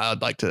bettor. I'd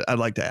like to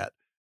add.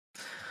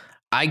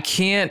 I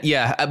can't.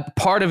 Yeah.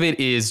 Part of it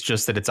is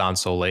just that it's on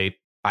so late.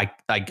 I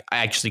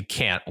actually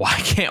can't. Well, I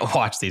can't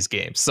watch these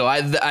games. So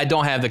I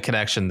don't have the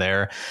connection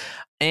there.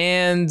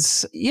 And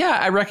yeah,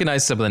 I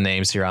recognize some of the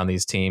names here on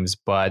these teams,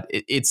 but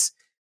it's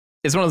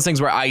one of those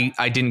things where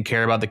I didn't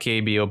care about the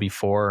KBO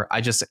before.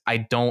 I just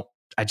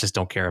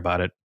don't care about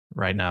it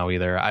right now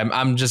either.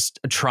 I'm just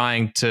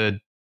trying to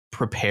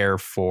prepare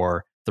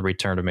for the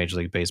return to Major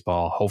League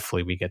Baseball.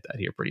 Hopefully we get that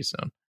here pretty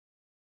soon.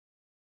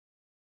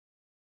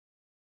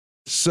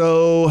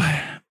 So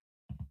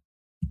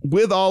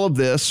with all of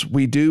this,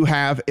 we do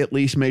have at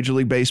least Major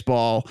League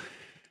Baseball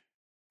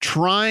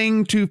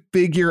trying to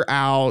figure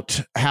out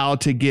how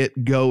to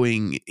get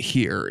going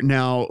here.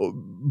 Now,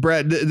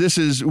 Brett,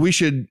 we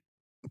should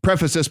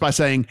preface this by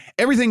saying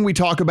everything we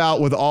talk about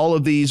with all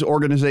of these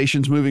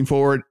organizations moving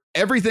forward,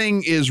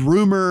 everything is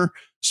rumor,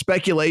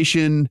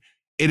 speculation.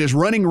 It is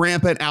running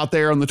rampant out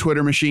there on the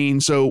Twitter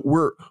machine. So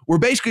we're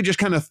basically just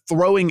kind of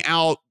throwing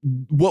out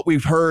what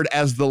we've heard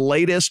as the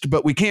latest,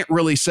 but we can't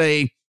really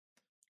say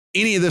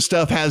any of this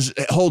stuff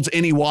holds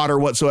any water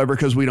whatsoever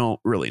because we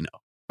don't really know.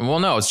 Well,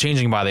 no, it's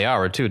changing by the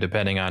hour too,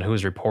 depending on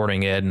who's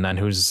reporting it and then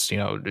who's,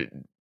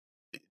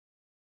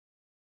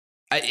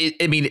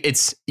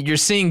 you're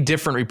seeing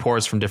different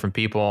reports from different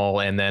people,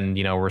 and then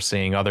we're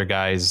seeing other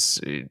guys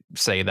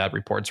say that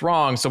report's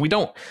wrong. So we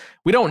don't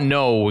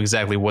know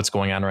exactly what's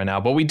going on right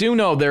now, but we do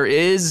know there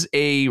is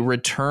a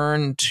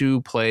return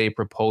to play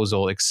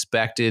proposal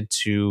expected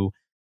to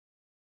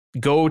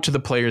go to the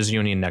Players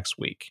Union next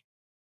week,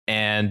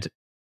 and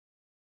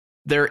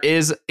there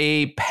is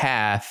a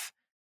path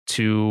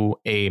to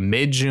a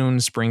mid-June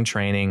spring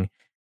training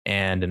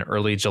and an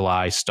early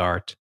July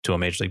start to a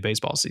Major League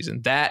Baseball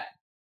season. That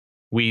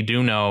we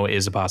do know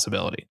is a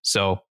possibility.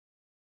 So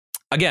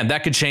again,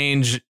 that could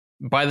change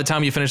by the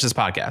time you finish this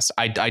podcast.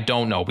 I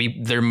don't know.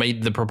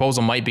 The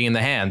proposal might be in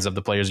the hands of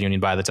the Players Union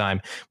by the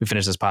time we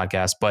finish this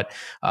podcast, but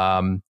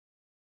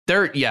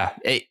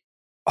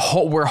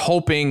we're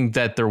hoping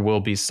that there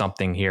will be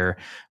something here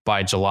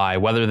by July,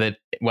 whether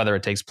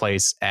it takes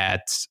place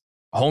at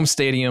home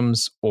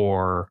stadiums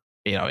or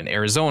in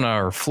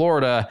Arizona or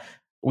Florida,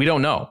 we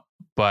don't know,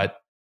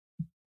 but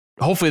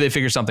hopefully they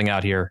figure something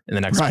out here in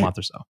the next month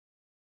or so.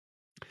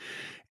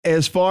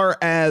 As far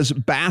as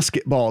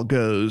basketball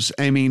goes,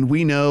 I mean,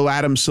 we know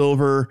Adam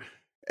Silver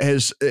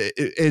is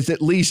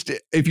at least,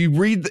 if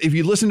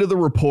you listen to the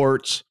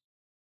reports,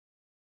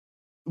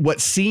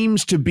 what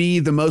seems to be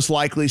the most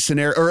likely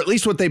scenario, or at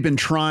least what they've been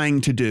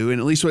trying to do, and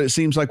at least what it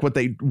seems like what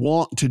they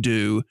want to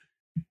do,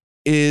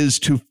 is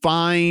to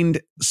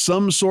find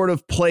some sort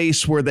of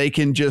place where they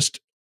can just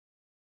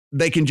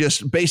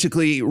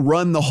basically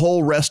run the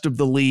whole rest of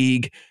the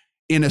league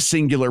in a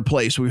singular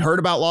place. We heard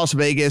about Las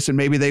Vegas, and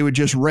maybe they would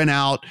just rent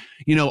out,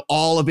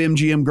 all of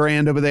MGM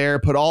Grand over there,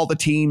 put all the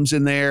teams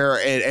in there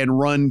and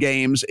run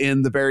games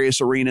in the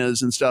various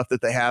arenas and stuff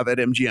that they have at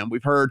MGM.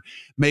 We've heard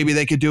maybe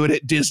they could do it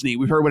at Disney.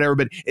 We've heard whatever,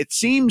 but it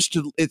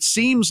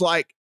seems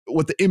like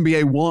what the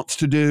NBA wants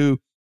to do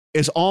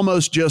is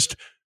almost just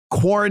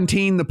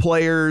quarantine the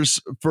players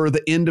for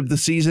the end of the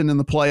season and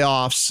the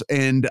playoffs,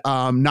 and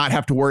not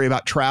have to worry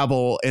about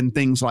travel and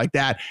things like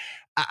that.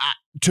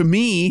 To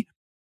me,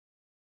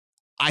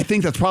 I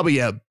think that's probably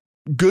a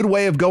good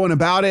way of going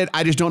about it.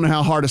 I just don't know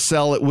how hard a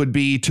sell it would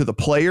be to the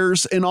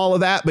players and all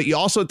of that. But you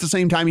also, at the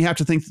same time, you have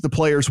to think that the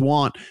players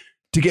want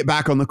to get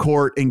back on the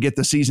court and get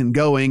the season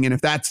going. And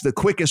if that's the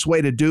quickest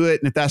way to do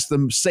it, and if that's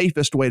the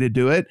safest way to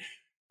do it,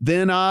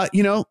 then,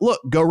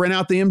 look, go rent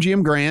out the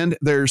MGM Grand.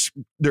 There's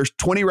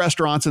 20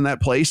 restaurants in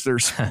that place.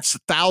 There's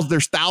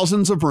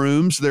thousands of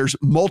rooms. There's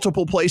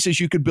multiple places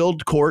you could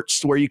build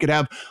courts where you could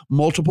have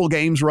multiple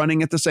games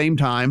running at the same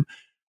time.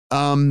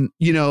 I'm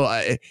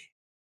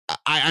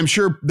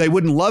sure they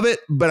wouldn't love it,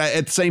 but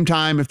at the same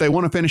time, if they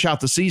want to finish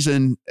out the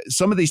season,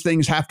 some of these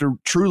things have to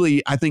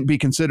truly, I think, be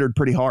considered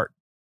pretty hard.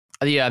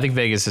 Yeah, I think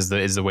Vegas is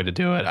the way to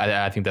do it.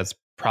 I think that's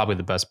probably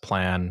the best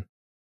plan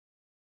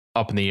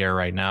up in the air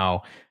right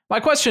now. My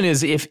question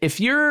is,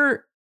 if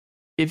you're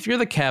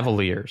the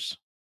Cavaliers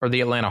or the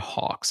Atlanta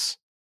Hawks,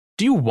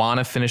 do you want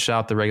to finish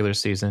out the regular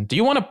season? Do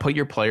you want to put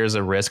your players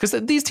at risk?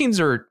 Because these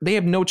teams they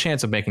have no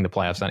chance of making the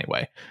playoffs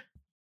anyway.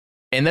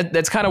 And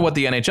that's kind of what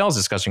the NHL is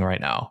discussing right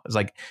now. It's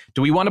like,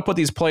 do we want to put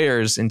these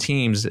players and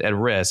teams at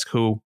risk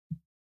who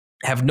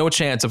have no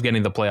chance of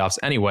getting the playoffs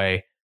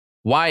anyway?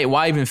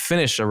 Why even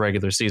finish a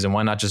regular season?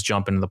 Why not just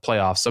jump into the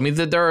playoffs? So, I mean,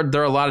 there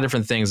are a lot of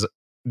different things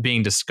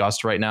being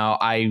discussed right now.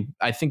 I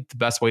think the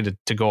best way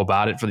to go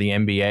about it for the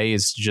NBA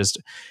is to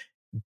just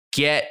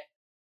get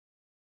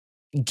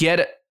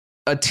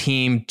a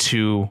team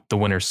to the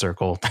winner's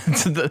circle,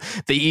 the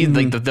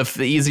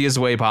easiest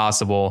way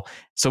possible,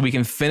 so we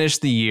can finish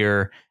the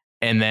year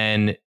and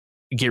then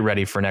get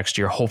ready for next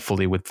year,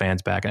 hopefully with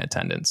fans back in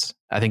attendance.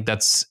 I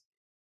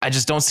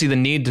just don't see the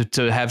need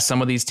to have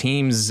some of these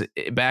teams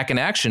back in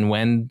action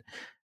when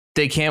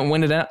they can't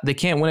win it. They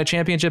can't win a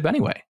championship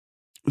anyway.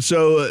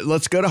 So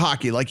let's go to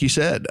hockey. Like you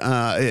said,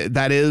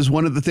 that is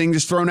one of the things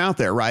that's thrown out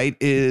there, right?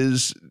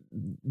 Is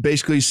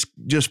basically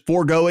just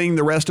foregoing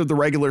the rest of the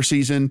regular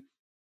season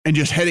and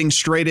just heading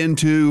straight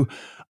into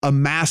a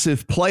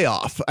massive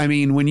playoff. I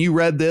mean, when you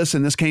read this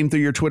and this came through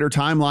your Twitter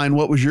timeline,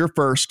 what was your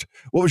first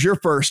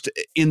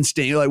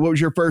instinct? Like, what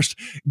was your first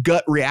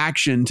gut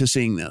reaction to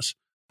seeing this?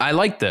 I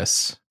like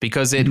this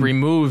because it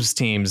removes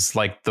teams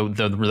like the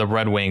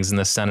Red Wings and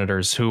the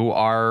Senators who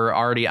are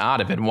already out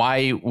of it.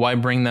 Why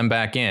bring them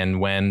back in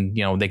when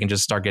they can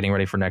just start getting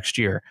ready for next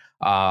year?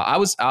 I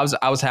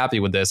was happy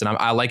with this, and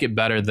I like it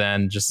better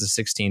than just the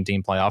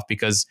 16-team playoff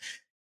because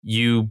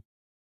you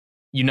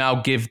now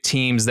give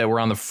teams that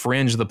were on the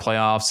fringe of the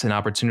playoffs an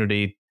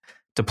opportunity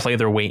to play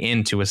their way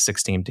into a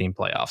 16-team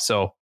playoff.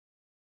 So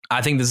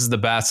I think this is the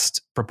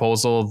best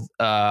proposal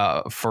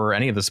for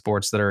any of the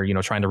sports that are,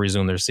 trying to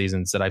resume their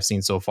seasons that I've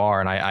seen so far.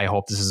 And I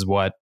hope this is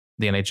what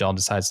the NHL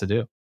decides to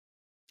do.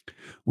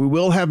 We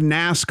will have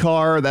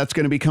NASCAR. That's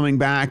going to be coming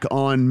back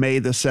on May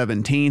the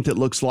 17th. It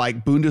looks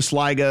like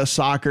Bundesliga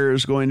soccer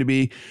is going to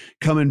be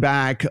coming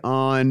back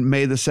on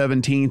May the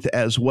 17th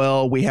as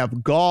well. We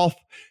have golf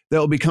that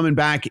will be coming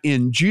back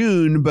in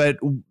June, but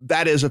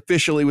that is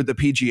officially with the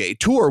PGA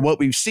Tour. What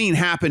we've seen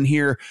happen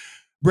here,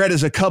 Brett,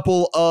 is a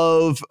couple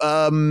of,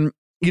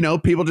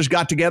 people just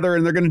got together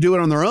and they're going to do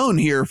it on their own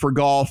here for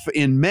golf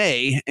in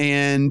May.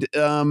 And,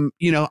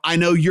 I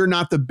know you're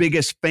not the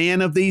biggest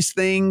fan of these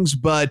things,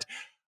 but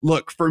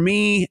look, for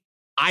me,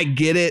 I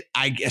get it.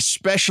 I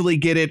especially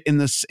get it in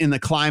the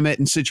climate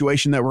and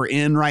situation that we're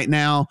in right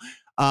now.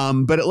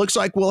 But it looks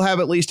like we'll have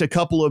at least a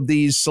couple of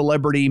these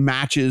celebrity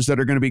matches that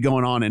are going to be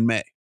going on in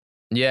May.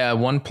 Yeah,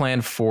 one plan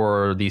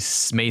for the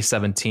May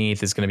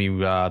 17th is going to be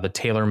the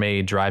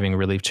TaylorMade Driving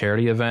Relief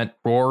Charity event.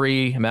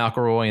 Rory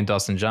McIlroy and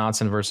Dustin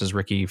Johnson versus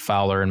Ricky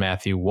Fowler and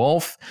Matthew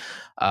Wolff.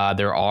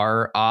 There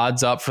are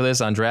odds up for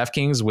this on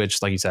DraftKings,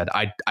 which, like you said,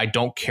 I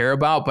don't care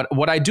about. But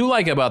what I do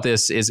like about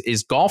this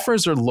is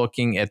golfers are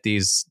looking at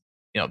these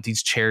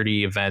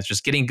charity events,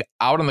 just getting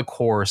out on the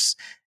course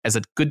as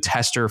a good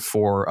tester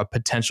for a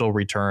potential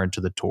return to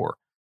the tour.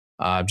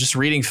 Just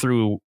reading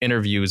through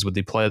interviews with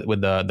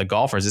the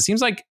golfers, it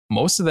seems like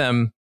most of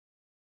them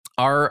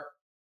are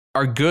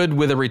good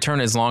with a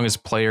return as long as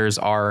players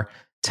are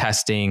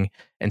testing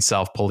and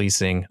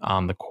self-policing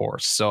on the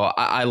course. So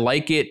I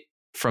like it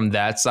from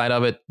that side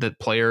of it, that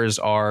players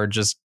are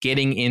just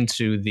getting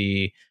into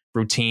the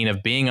routine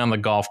of being on the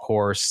golf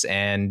course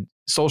and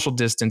social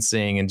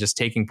distancing and just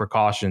taking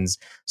precautions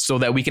so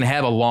that we can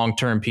have a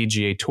long-term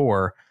PGA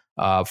Tour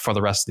for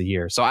the rest of the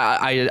year. So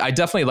I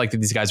definitely like that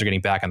these guys are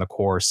getting back on the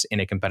course in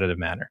a competitive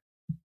manner.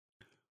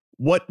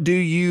 What do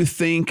you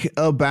think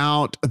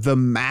about the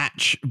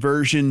match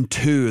version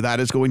 2? That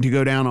is going to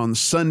go down on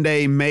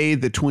Sunday, May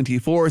the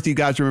 24th. You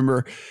guys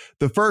remember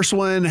the first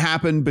one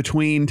happened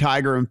between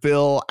Tiger and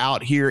Phil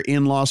out here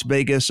in Las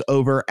Vegas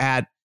over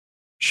at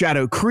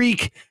Shadow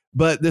Creek,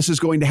 but this is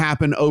going to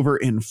happen over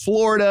in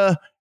Florida,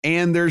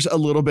 and there's a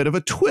little bit of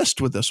a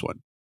twist with this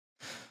one.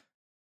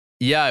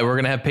 Yeah, we're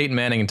gonna have Peyton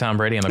Manning and Tom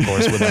Brady on the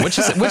course with them,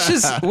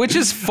 which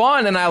is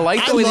fun, and I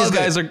like the way these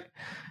guys are.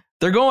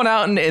 They're going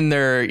out and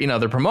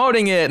they're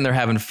promoting it and they're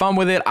having fun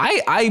with it.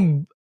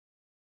 I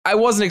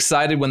wasn't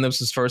excited when this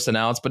was first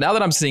announced, but now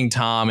that I'm seeing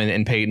Tom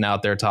and Peyton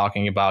out there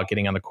talking about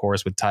getting on the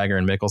course with Tiger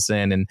and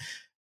Mickelson, and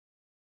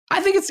I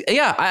think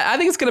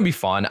it's gonna be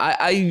fun.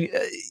 I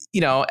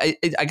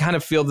kind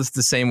of feel this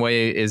the same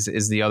way as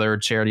the other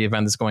charity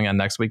event that's going on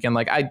next weekend.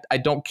 Like I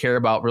don't care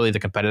about really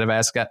the competitive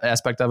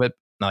aspect of it,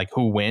 like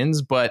who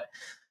wins, but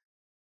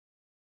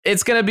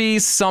It's going to be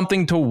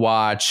something to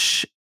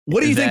watch.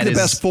 What do you think the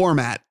best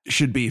format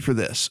should be for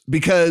this?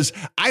 Because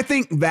I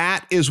think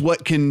that is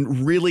what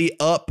can really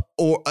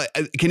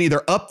can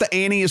either up the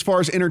ante as far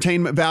as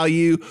entertainment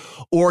value,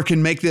 or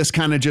can make this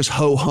kind of just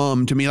ho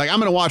hum to me. Like, I'm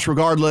going to watch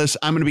regardless.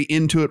 I'm going to be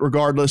into it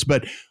regardless.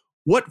 But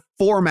what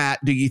format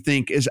do you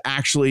think is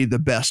actually the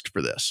best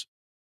for this?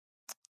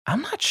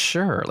 I'm not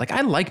sure. Like,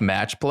 I like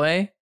match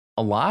play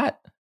a lot,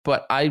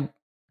 but I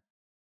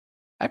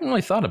haven't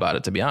really thought about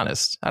it, to be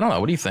honest. I don't know.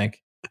 What do you think?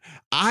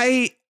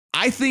 I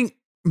think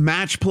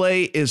match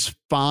play is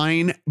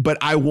fine, but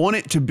I want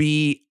it to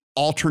be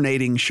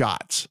alternating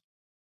shots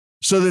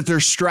so that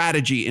there's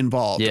strategy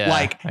involved. Yeah,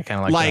 like I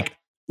kind of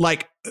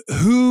like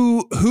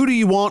who do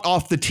you want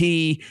off the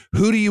tee?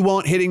 Who do you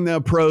want hitting the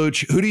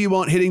approach? Who do you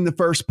want hitting the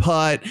first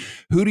putt?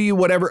 Who do you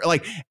whatever?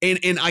 Like,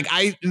 and like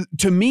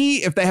to me,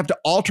 if they have to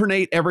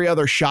alternate every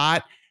other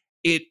shot,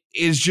 it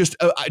is just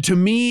to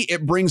me,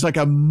 it brings like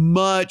a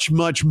much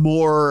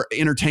more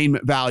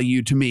entertainment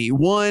value to me.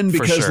 One,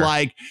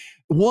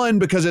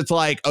 because it's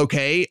like,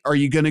 okay, are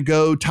you going to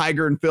go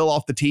Tiger and Phil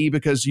off the tee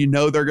because you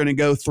know they're going to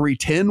go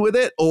 310 with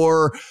it?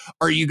 Or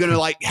are you going to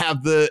like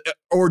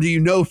or do you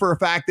know for a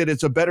fact that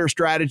it's a better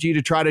strategy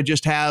to try to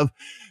just have,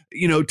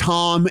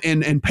 Tom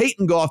and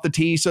Peyton go off the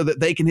tee so that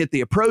they can hit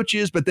the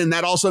approaches, but then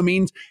that also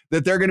means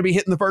that they're going to be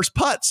hitting the first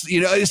putts.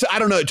 I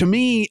don't know. To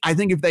me, I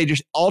think if they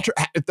just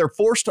if they're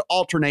forced to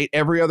alternate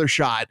every other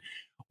shot,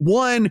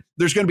 one,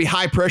 there's going to be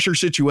high pressure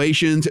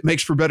situations. It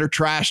makes for better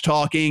trash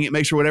talking. It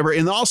makes for whatever.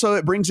 And also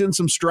it brings in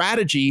some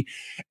strategy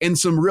and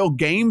some real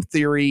game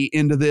theory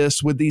into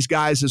this with these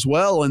guys as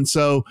well. And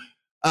so,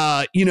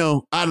 I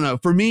don't know,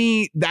 for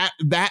me, that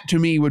to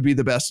me would be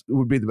the best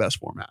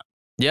format.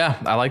 Yeah,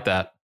 I like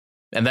that.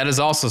 And that is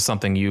also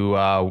something you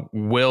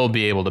will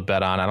be able to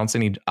bet on. I don't see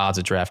any odds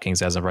at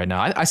DraftKings as of right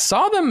now. I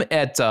saw them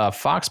at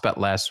Fox Bet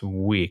last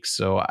week,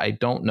 so I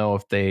don't know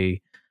if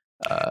they.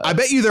 I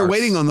bet you they're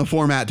waiting on the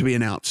format to be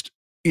announced.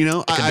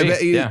 I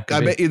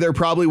bet you they're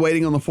probably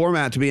waiting on the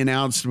format to be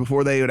announced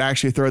before they would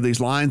actually throw these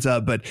lines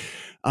up. But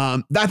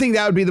I think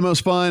that would be the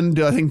most fun.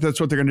 Do I think that's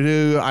what they're going to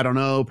do? I don't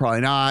know.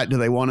 Probably not. Do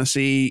they want to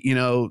see,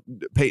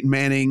 Peyton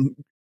Manning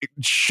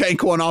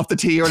shank one off the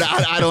tee or not?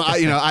 I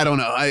don't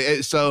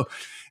know. So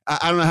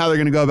I don't know how they're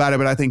going to go about it,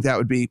 but I think that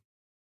would be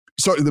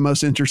certainly the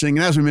most interesting.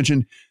 And as we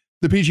mentioned,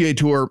 the PGA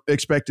Tour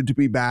expected to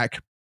be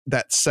back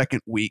that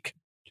second week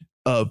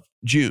of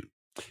June.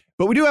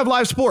 But we do have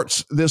live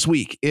sports this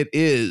week. It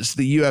is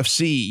the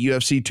UFC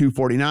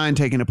 249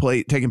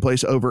 taking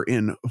place over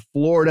in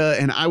Florida.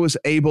 And I was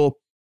able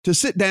to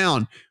sit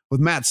down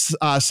with Matt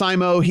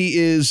Simo. He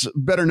is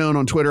better known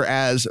on Twitter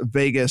as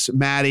Vegas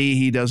Matty.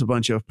 He does a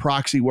bunch of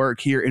proxy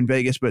work here in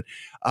Vegas, but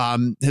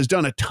has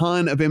done a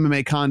ton of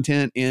MMA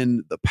content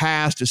in the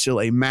past, is still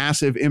a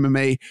massive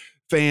MMA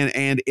fan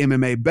and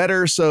MMA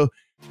bettor. So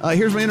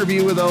here's my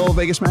interview with old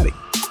Vegas Matty.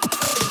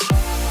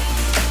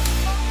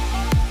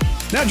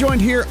 Now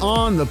joined here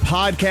on the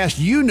podcast,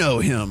 you know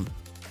him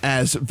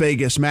as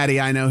Vegas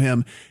Matty. I know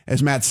him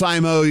as Matt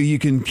Simo. You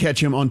can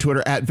catch him on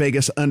Twitter at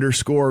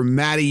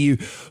Vegas_Matty. You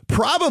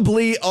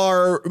probably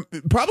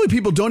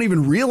people don't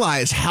even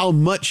realize how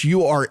much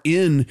you are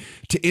in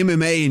to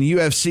MMA and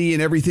UFC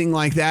and everything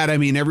like that. I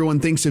mean,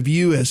 everyone thinks of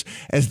you as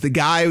the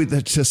guy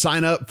to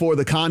sign up for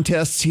the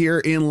contests here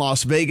in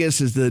Las Vegas,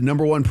 as the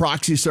number one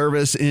proxy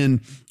service in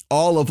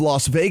all of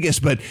Las Vegas.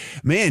 But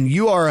man,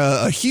 you are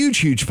a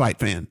huge fight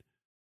fan.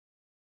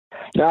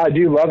 No, I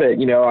do love it.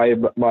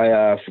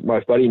 My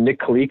buddy Nick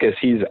Kalikas,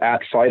 he's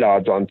at Fight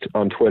Odds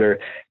on Twitter,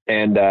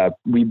 and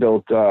we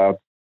built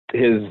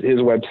his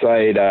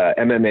website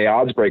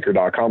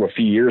MMAoddsbreaker.com a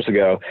few years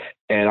ago,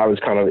 and I was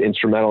kind of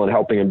instrumental in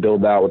helping him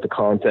build that with the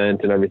content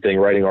and everything,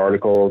 writing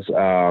articles.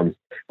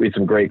 We had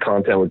some great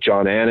content with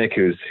John Anik,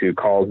 who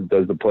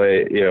does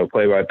the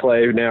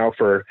play-by-play now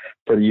for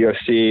the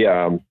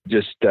UFC.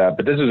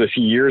 But this was a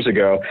few years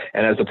ago,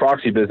 and as the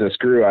proxy business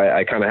grew,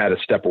 I kind of had to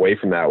step away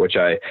from that, which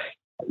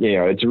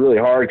it's really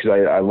hard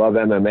because I love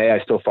MMA.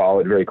 I still follow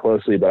it very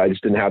closely, but I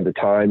just didn't have the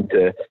time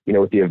to,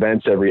 with the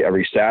events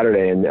every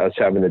Saturday and us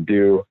having to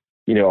do,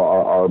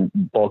 our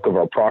bulk of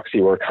our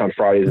proxy work on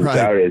Fridays and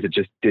Saturdays. It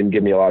just didn't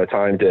give me a lot of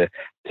time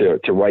to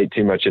write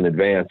too much in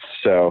advance.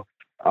 So,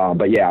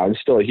 but yeah, I'm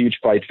still a huge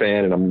fight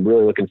fan, and I'm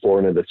really looking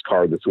forward to this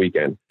card this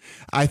weekend.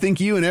 I think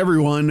you and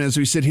everyone, as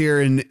we sit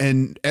here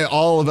and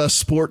all of us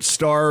sports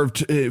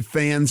starved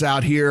fans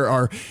out here,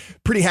 are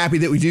pretty happy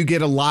that we do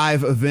get a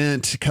live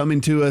event coming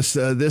to us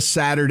this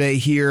Saturday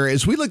here.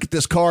 As we look at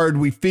this card,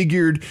 we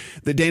figured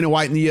that Dana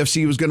White and the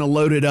UFC was going to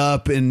load it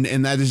up, and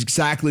that is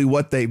exactly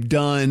what they've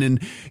done. And,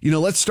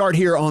 let's start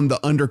here on the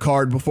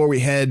undercard before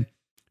we head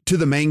to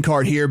the main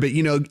card here. But,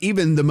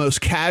 even the most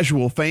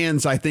casual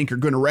fans, I think, are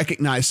going to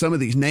recognize some of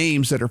these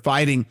names that are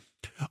fighting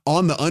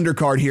On the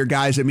undercard here,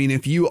 guys, I mean,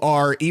 if you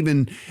watched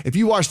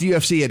the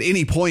UFC at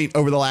any point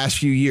over the last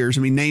few years,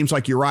 I mean, names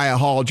like Uriah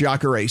Hall,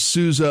 Jacare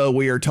Souza,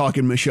 we are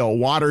talking Michelle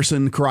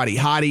Watterson, Karate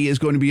Hottie is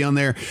going to be on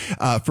there,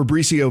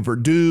 Fabricio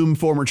Verdum,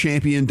 former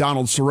champion,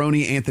 Donald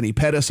Cerrone, Anthony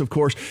Pettis, of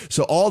course.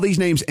 So all these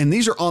names, and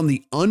these are on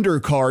the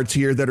undercards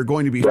here that are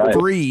going to be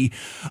free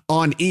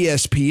on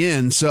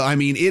ESPN. So, I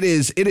mean, it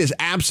is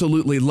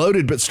absolutely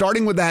loaded, but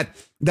starting with that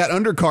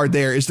undercard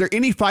there, is there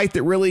any fight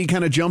that really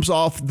kind of jumps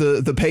off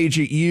the page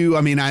at you?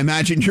 I mean, I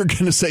imagine you're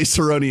going to say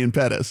Cerrone and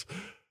Pettis.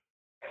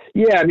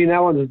 Yeah, I mean,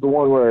 that one's the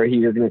one where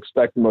you're going to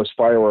expect the most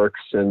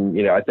fireworks. And,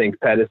 I think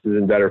Pettis is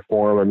in better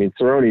form. I mean,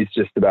 Cerrone's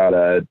just about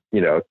a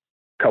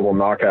couple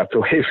knockouts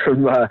away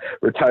from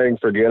retiring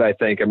for good, I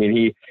think. I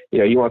mean,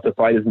 he wants to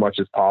fight as much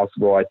as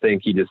possible. I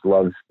think he just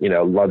loves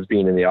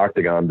being in the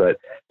octagon. But,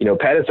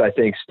 Pettis, I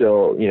think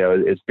still,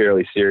 is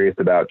fairly serious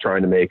about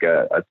trying to make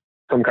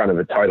some kind of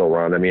a title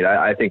run. I mean,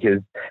 I think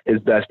his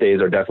best days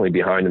are definitely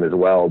behind him as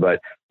well.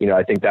 But,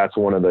 I think that's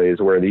one of those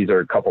where these are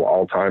a couple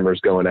all-timers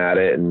going at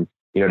it. And,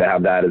 to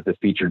have that as the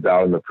featured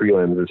bout in the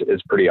prelims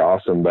is pretty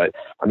awesome. But,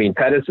 I mean,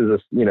 Pettis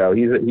is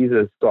he's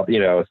a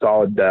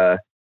solid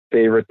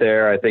favorite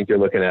there. I think you're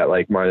looking at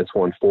like minus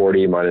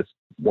 140, minus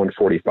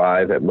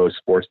 145 at most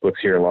sports books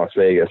here in Las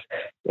Vegas.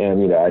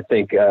 And, I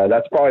think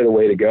that's probably the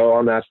way to go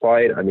on that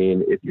fight. I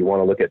mean, if you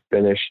want to look at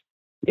finish,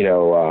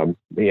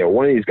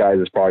 one of these guys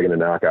is probably going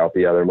to knock out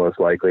the other most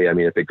likely. I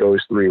mean, if it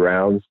goes 3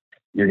 rounds,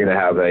 you're going to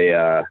have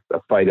a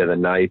fight of the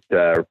night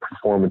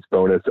performance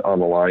bonus on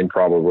the line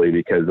probably,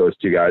 because those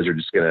two guys are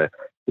just going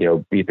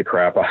to, beat the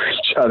crap out of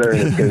each other, and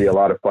it's going to be a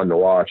lot of fun to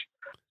watch.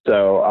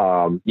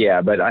 So,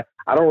 but I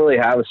don't really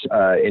have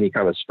any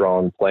kind of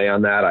strong play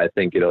on that. I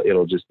think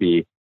it'll just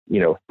be,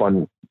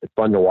 fun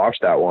to watch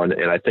that one.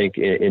 And I think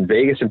in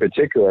Vegas in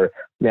particular,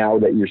 now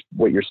that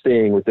what you're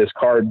seeing with this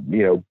card,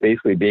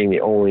 basically being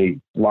the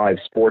only live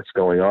sports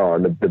going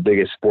on, the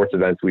biggest sports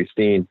events we've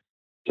seen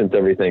since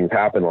everything's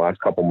happened the last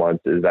couple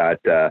months, is that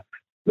the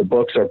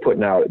books are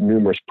putting out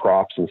numerous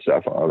props and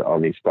stuff on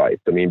these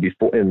fights. I mean,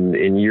 before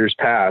in years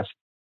past,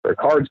 or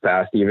cards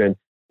past even,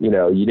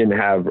 you didn't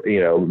have,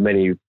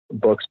 many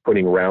books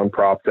putting round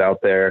props out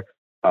there,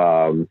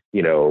 putting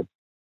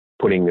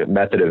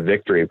method of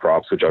victory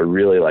props, which I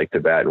really like to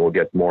bet, and we'll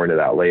get more into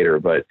that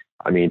later. But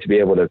I mean, to be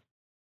able to,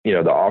 the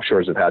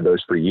offshores have had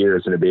those for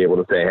years, and to be able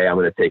to say, hey, I'm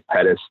going to take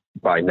Pettis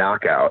by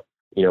knockout,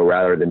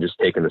 rather than just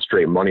taking the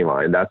straight money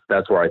line.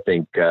 That's where I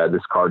think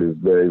this card is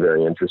very,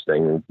 very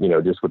interesting,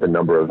 just with the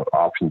number of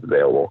options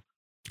available.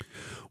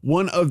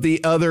 One of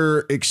the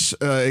other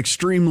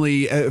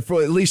extremely, at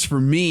least for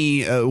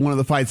me, one of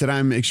the fights that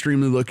I'm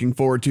extremely looking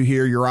forward to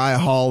here, Uriah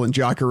Hall and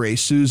Jacare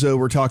Souza.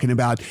 We're talking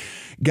about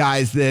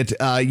guys that,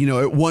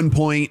 at one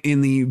point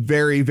in the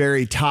very,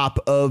 very top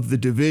of the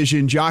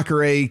division.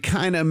 Jacare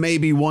kind of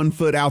maybe 1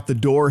 foot out the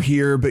door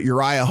here, but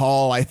Uriah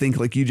Hall, I think,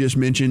 like you just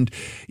mentioned,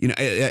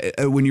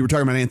 when you were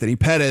talking about Anthony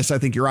Pettis, I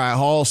think Uriah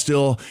Hall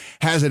still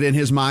has it in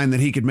his mind that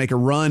he could make a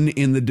run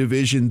in the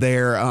division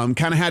there.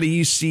 Kind of how do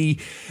you see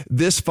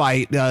this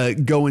fight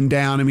going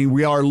down? I mean,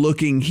 we are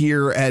looking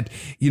here at,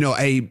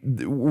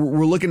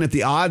 we're looking at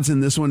the odds in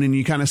this one, and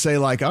you kind of say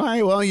like, all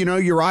right, well,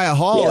 Uriah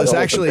Hall is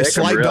actually a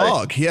slight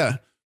dog. Yeah.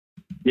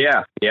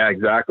 Yeah,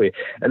 exactly.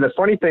 And the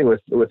funny thing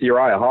with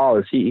Uriah Hall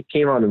is he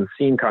came onto the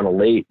scene kind of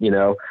late, in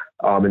the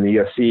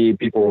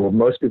UFC.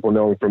 Most people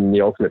know him from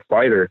The Ultimate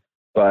Fighter,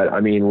 but I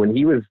mean, when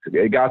he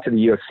got to the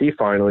UFC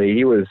finally,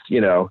 he was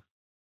in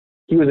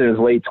his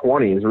late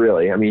 20s,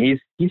 really. I mean,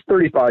 he's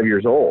 35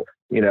 years old.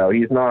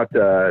 He's not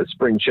a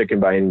spring chicken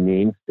by any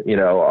means,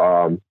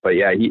 but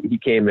yeah, he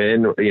came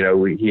in,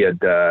 he had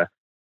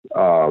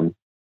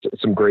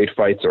some great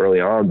fights early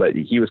on, but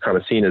he was kind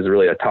of seen as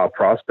really a top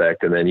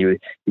prospect. And then he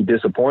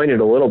disappointed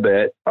a little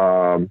bit.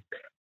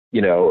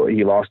 He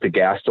lost to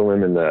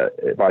Gastelum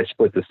by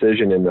split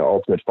decision in the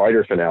Ultimate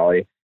Fighter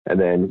finale. And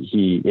then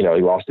he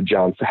lost to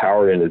John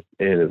Howard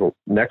in his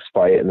next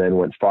fight, and then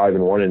went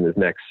 5-1 in his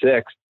next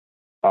 6.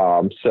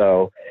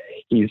 So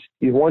he's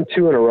won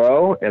 2 in a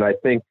row. And I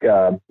think,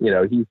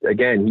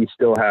 he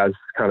still has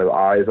kind of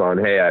eyes on,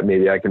 hey,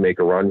 maybe I can make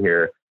a run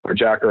here. Or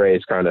Jacare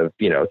is kind of,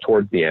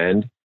 towards the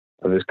end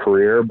of his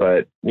career,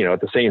 but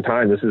at the same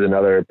time, this is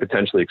another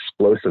potentially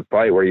explosive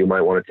fight where you might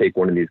want to take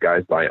one of these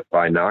guys by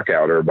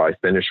knockout or by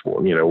finish,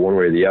 one way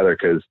or the other,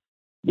 because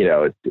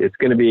it's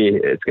going to be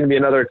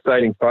another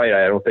exciting fight.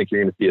 I don't think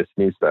you're going to see a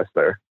snooze fest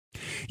there.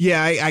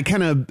 Yeah, I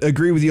kind of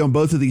agree with you on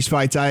both of these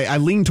fights. I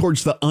lean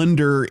towards the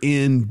under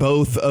in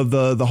both of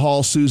the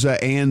Hall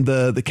Souza and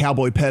the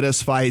Cowboy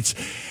Pettis fights.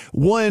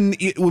 When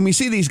we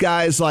see these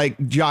guys like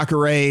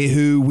Jacare,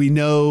 who we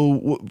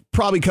know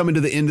probably coming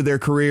to the end of their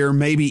career,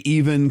 maybe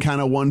even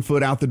kind of 1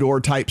 foot out the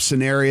door type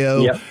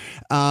scenario. Yep.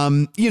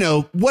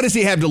 What does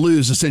he have to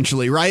lose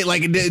essentially, right?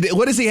 Like,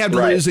 what does he have to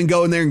lose and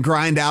go in there and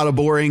grind out a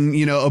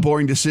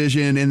boring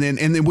decision? And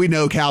then we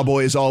know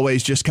Cowboy is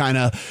always just kind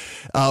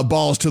of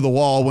balls to the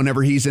wall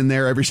whenever he's in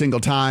there every single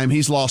time.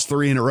 He's lost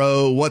 3 in a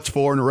row. What's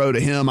 4 in a row to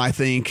him, I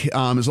think,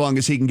 as long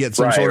as he can get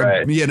some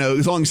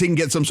as long as he can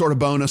get some sort of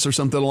bonus or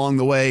something along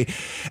the way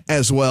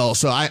as well.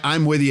 So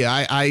I'm with you.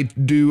 I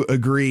do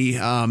agree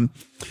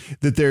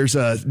that there's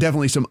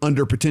definitely some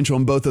under potential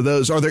in both of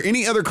those. Are there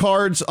any other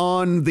cards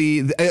on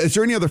is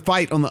there any other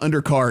fight on the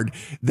undercard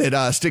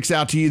that sticks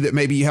out to you that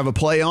maybe you have a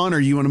play on, or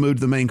you want to move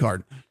to the main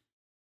card?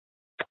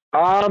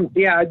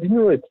 Yeah, I didn't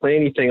really play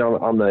anything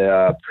on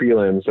the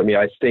prelims. I mean,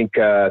 I think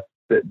that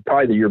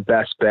probably your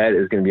best bet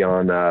is going to be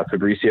on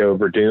Fabricio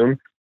Verdum.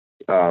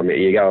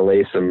 You got to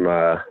lay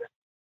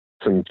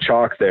some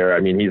chalk there. I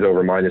mean, he's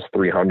over minus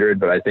 300,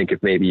 but I think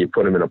if maybe you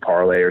put him in a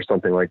parlay or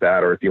something like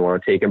that, or if you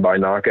want to take him by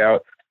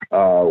knockout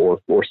or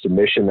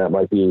submission, that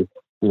might be,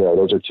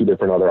 those are 2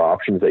 different other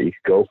options that you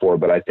could go for.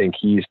 But I think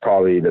he's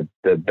probably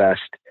the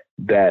best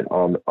bet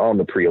on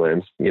the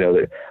prelims.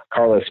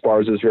 Carla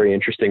Esparza is very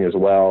interesting as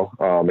well,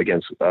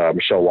 against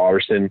Michelle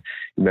Waterson.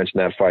 You mentioned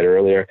that fight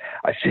earlier.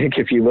 I think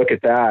if you look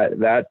at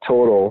that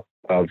total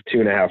of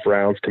 2.5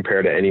 rounds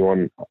compared to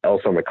anyone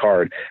else on the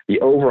card, the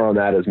over on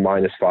that is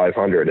minus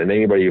 500. And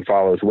anybody who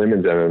follows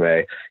women's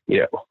MMA,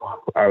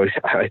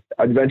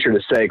 I'd venture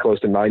to say close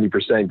to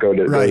 90% go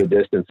to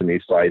distance in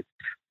these fights.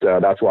 So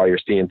that's why you're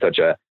seeing such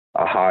a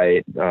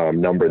high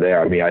number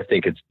there. I mean, I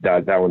think it's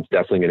that one's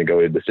definitely going to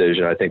go to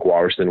decision. I think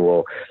Waterson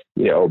will,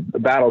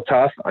 battle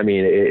tough. I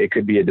mean, it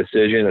could be a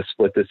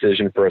split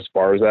decision for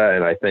Esparza.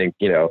 And I think,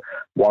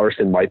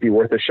 Waterson might be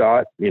worth a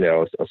shot,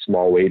 a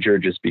small wager,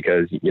 just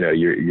because,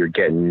 you're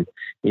getting,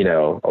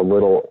 a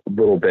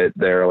little bit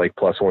there, like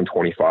plus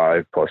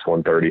 125, plus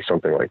 130,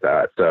 something like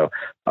that. So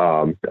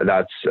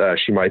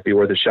she might be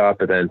worth a shot.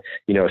 But then,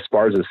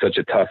 Esparza is such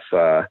a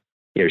tough,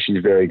 she's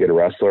a very good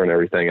wrestler and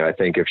everything. And I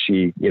think if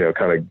she,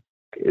 kind of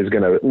is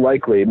going to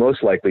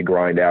most likely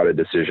grind out a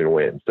decision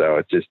win. So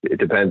it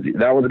depends.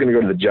 That one's going to go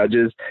to the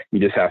judges. You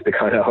just have to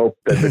kind of hope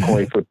that the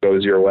coin flip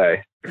goes your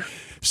way.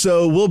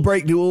 So we'll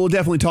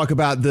definitely talk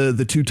about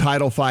the 2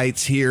 title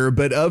fights here,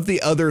 but of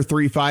the other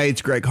 3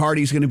 fights, Greg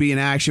Hardy's going to be in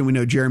action. We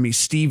know Jeremy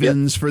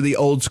Stevens for the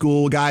old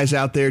school guys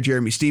out there.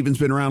 Jeremy Stevens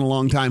been around a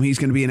long time. He's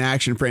going to be in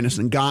action. Francis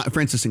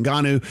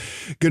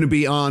Ngannou going to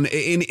be on.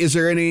 Is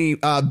there any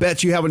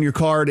bets you have on your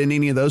card in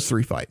any of those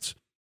 3 fights?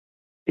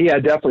 Yeah,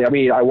 definitely. I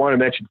mean, I want to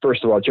mention,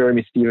 first of all,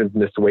 Jeremy Stevens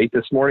missed weight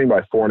this morning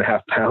by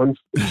 4.5 pounds.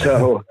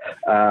 So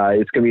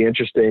it's going to be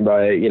interesting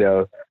by,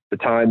 the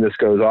time this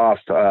goes off,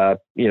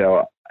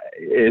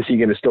 is he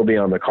going to still be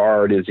on the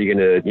card? Is he going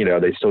to,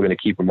 they still going to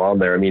keep him on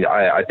there? I mean,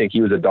 I think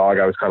he was a dog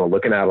I was kind of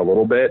looking at a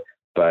little bit,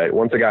 but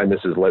once a guy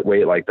misses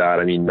weight like that,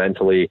 I mean,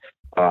 mentally,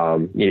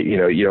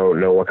 you don't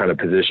know what kind of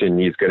position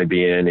he's going to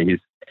be in.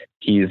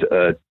 He's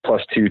a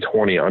plus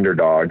 220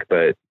 underdog,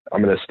 but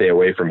I'm going to stay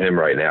away from him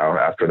right now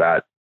after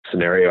that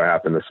scenario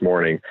happened this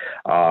morning.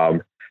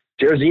 Jairzinho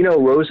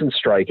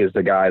Rozenstruik is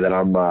the guy that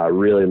I'm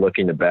really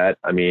looking to bet.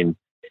 I mean,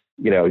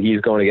 he's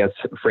going against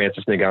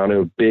Francis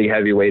Ngannou, big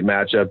heavyweight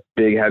matchup,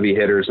 big heavy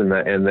hitters in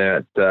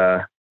that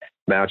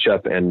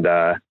matchup. And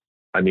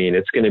I mean,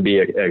 it's going to be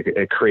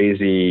a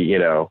crazy,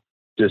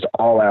 just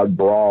all out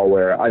brawl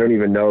where I don't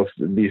even know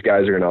if these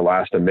guys are going to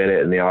last a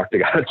minute in the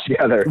octagon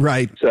together.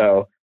 Right.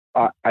 So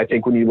I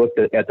think when you look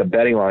at the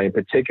betting line in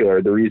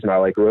particular, the reason I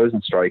like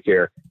Rozenstruik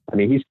here, I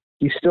mean,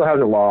 he still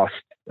hasn't lost.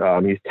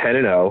 He's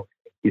 10-0.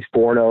 He's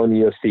 4-0 in the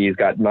UFC. He's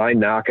got 9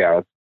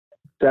 knockouts,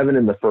 7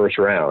 in the first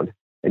round.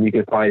 And you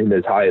can find him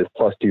as high as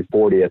plus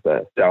 240 at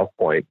the South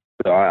Point.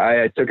 So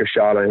I took a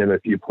shot on him a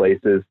few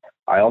places.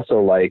 I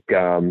also like,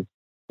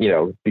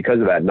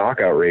 because of that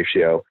knockout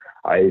ratio,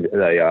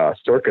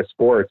 Circa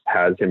Sports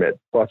has him at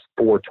plus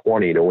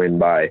 420 to win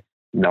by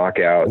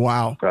knockout.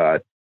 Wow.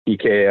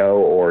 TKO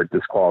or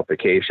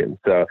disqualification.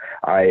 So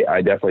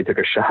I definitely took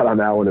a shot on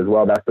that one as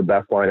well. That's the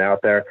best line out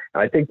there.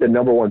 And I think the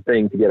number one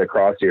thing to get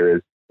across here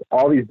is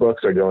all these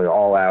books are going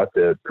all out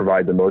to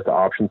provide the most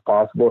options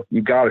possible.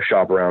 You got to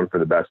shop around for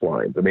the best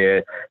lines. I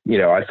mean,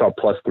 I saw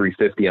plus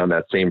 350 on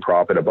that same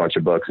prop at a bunch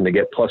of books, and to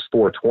get plus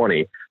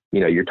 420,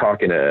 you're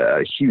talking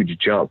a huge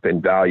jump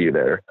in value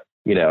there,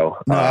 No,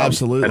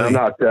 absolutely. And I'm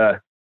not,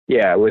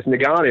 with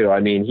Ngannou, I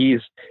mean,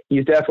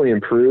 he's definitely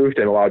improved,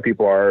 and a lot of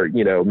people are,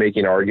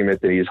 making an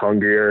argument that he's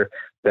hungrier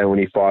than when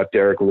he fought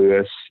Derek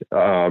Lewis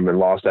and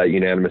lost that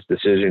unanimous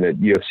decision at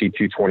UFC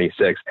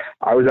 226.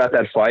 I was at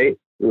that fight.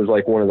 It was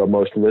like one of the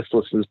most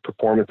listless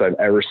performances I've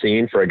ever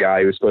seen for a guy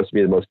who was supposed to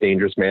be the most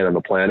dangerous man on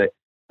the planet.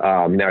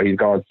 Now he's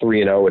gone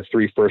 3-0 with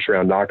 3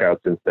 first-round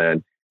knockouts since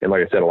then. And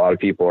like I said, a lot of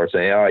people are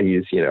saying,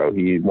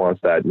 he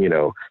wants that,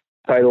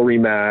 title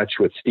rematch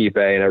with Stipe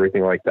and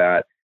everything like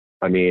that.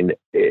 I mean,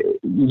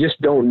 you just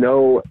don't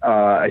know,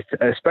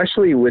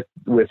 especially with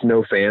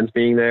no fans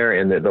being there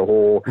and the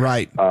whole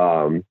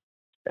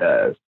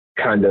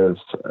kind of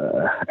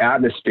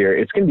atmosphere.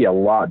 It's going to be a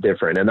lot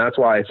different. And that's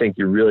why I think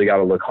you really got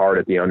to look hard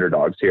at the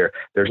underdogs here.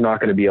 There's not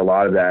going to be a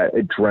lot of that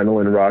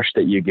adrenaline rush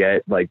that you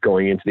get like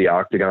going into the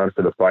octagon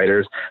for the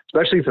fighters,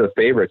 especially for the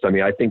favorites. I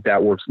mean, I think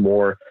that works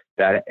more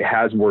that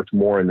has worked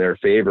more in their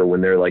favor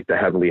when they're like the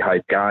heavily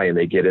hyped guy and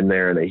they get in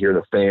there and they hear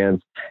the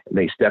fans and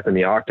they step in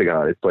the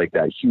octagon. It's like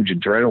that huge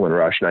adrenaline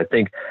rush. And I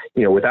think,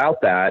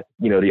 without that,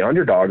 the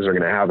underdogs are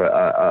going to have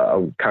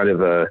a kind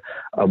of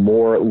a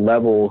more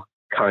level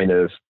kind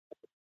of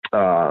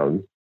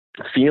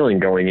feeling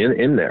going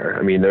in there.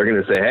 I mean, they're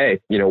going to say, hey,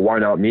 why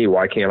not me?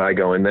 Why can't I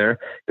go in there?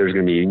 There's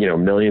going to be,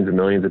 millions and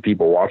millions of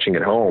people watching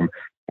at home.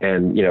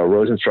 And,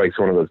 Rosenstrike's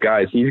one of those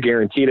guys. He's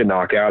guaranteed a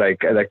knockout.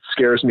 That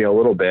scares me a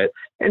little bit.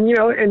 And,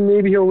 and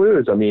maybe he'll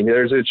lose. I mean,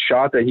 there's a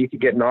shot that he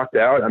could get knocked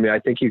out. I mean, I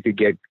think you could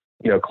get,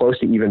 close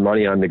to even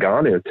money on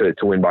Ngannou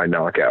to win by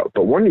knockout.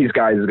 But one of these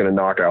guys is going to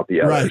knock out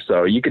the other. Right.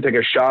 So you could take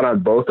a shot on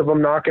both of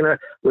them knocking it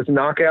with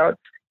knockout.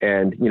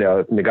 And, if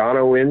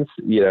Ngannou wins,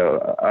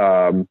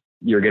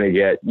 you're going to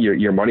get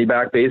your money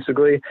back,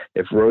 basically.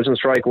 If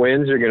Rosenstrike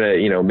wins, you're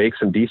going to, make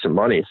some decent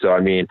money. So,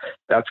 I mean,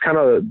 that's kind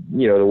of,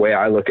 the way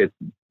I look at,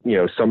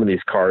 some of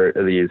these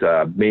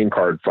main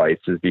card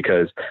fights, is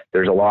because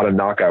there's a lot of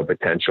knockout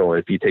potential.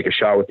 And if you take a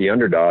shot with the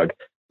underdog,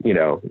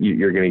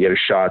 you're going to get a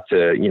shot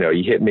to,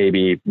 you hit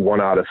maybe 1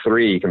 out of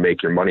 3, you can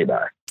make your money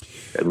back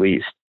at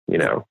least.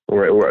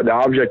 Or the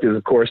object is,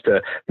 of course,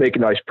 to make a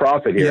nice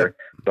profit here.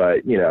 Yeah. But,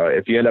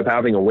 if you end up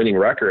having a winning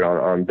record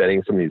on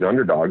betting some of these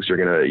underdogs, you're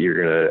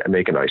gonna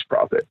make a nice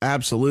profit.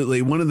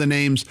 Absolutely. One of the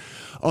names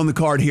on the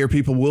card here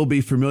people will be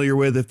familiar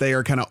with if they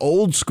are kind of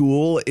old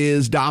school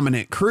is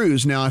Dominick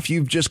Cruz. Now, if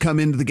you've just come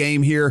into the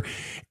game here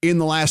in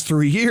the last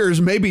 3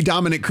 years, maybe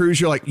Dominick Cruz,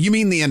 you're like, you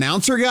mean the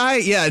announcer guy?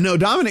 Yeah, no,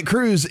 Dominick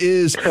Cruz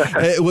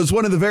was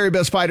one of the very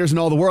best fighters in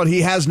all the world.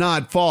 He has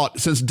not fought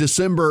since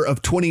December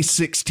of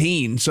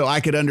 2016. So I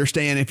could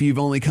understand if you've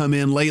only come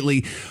in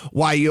lately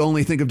why you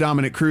only think of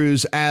Dominick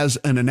Cruz as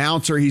an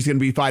announcer. He's going to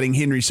be fighting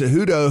Henry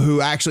Cejudo, who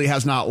actually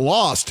has not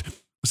lost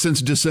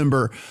since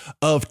December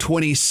of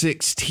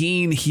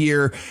 2016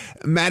 here.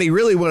 Matty,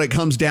 really what it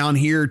comes down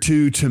here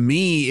to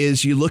me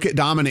is you look at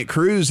Dominick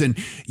Cruz, and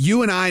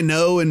you and I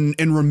know and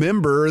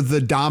remember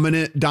the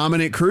dominant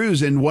Dominick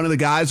Cruz, and one of the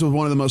guys with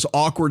one of the most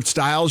awkward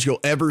styles you'll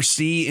ever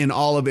see in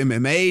all of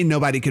MMA.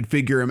 Nobody could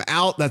figure him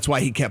out. That's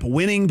why he kept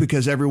winning,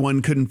 because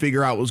everyone couldn't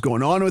figure out what was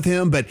going on with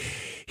him. But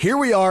here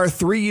we are,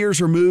 3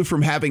 years removed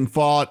from having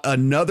fought,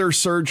 another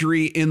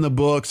surgery in the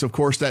books. Of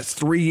course, that's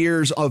 3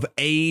 years of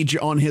age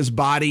on his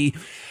body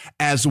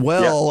as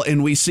well. Yeah.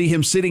 And we see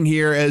him sitting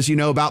here as,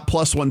 about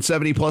plus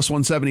 170, plus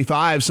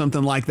 175,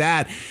 something like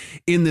that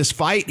in this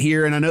fight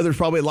here. And I know there's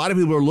probably a lot of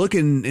people are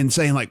looking and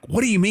saying, like,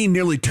 what do you mean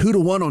nearly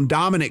 2-1 on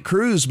Dominick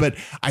Cruz? But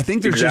I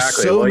think there's just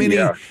so many,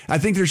 I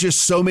think there's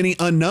just so many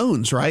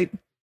unknowns, right?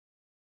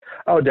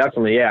 Oh,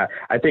 definitely. Yeah.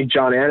 I think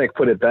John Anik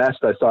put it best.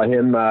 I saw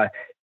him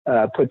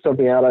put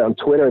something out on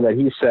Twitter that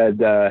he said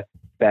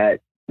that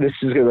this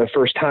is the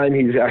first time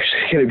he's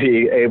actually going to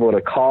be able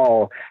to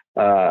call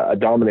a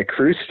Dominick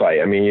Cruz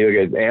fight. I mean, you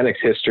look at Anik's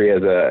history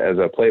as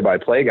a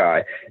play-by-play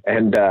guy,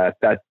 and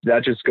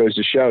that just goes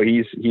to show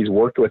he's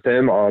worked with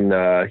him on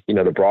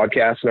the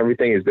broadcast and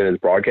everything. He's been his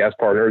broadcast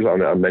partners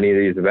on many of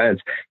these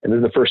events, and this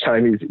is the first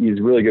time he's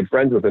really good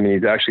friends with him, and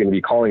he's actually going to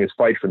be calling his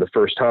fight for the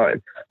first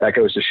time. That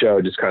goes to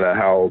show just kind of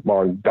how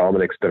long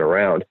Dominick's been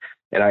around.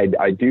 And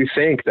I do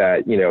think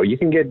that, you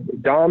can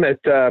get Dom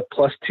at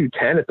plus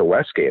 210 at the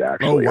Westgate,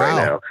 actually,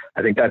 right now.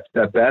 I think that's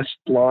the best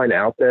line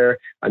out there.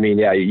 I mean,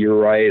 yeah, you're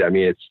right. I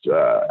mean, it's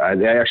I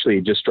actually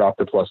just dropped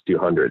to plus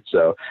 200.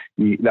 So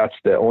that's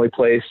the only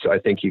place I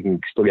think you can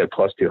still get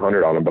plus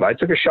 200 on him. But I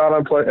took a shot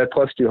on at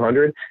plus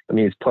 200. I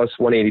mean, it's plus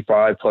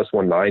 185, plus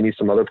 190,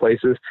 some other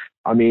places.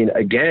 I mean,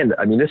 again,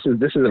 this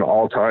is an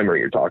all-timer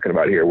you're talking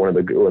about here. One of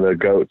the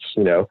GOATs,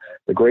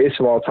 the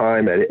greatest of all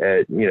time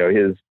at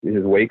his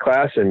weight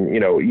class.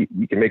 And,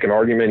 you can make an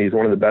argument he's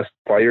one of the best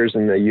fighters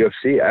in the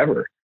UFC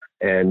ever.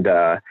 And,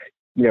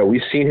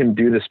 we've seen him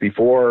do this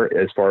before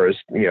as far as,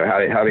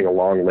 having a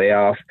long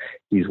layoff.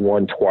 He's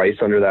won twice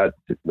under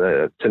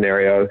that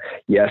scenario.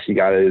 Yes, he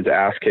got his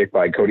ass kicked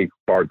by Cody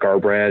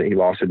Garbrandt. He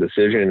lost a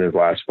decision in his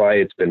last fight.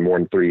 It's been more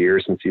than 3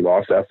 years since he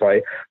lost that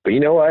fight. But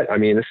you know what? I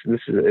mean, this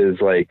is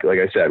like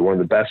I said, one of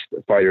the best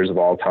fighters of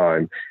all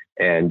time.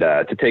 And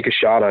to take a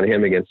shot on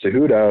him against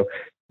Cejudo,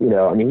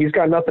 he's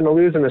got nothing to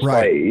lose in this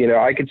fight.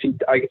 I could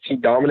see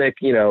Dominick,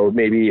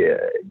 maybe,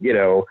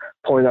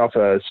 pulling off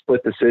a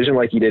split decision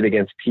like he did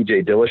against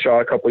TJ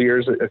Dillashaw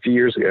a few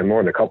years ago,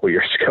 more than a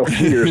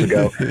few years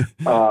ago.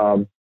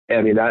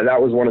 I mean,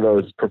 that was one of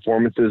those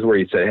performances where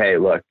you say, hey,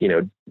 look,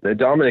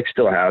 Dominick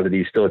still has it.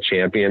 He's still a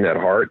champion at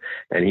heart.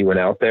 And he went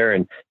out there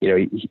and,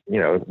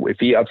 if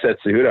he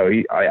upsets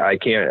Cejudo, I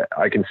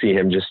can see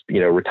him just,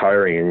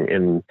 retiring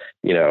and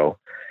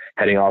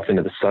heading off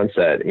into the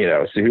sunset.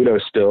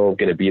 Cejudo's still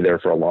going to be there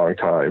for a long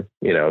time,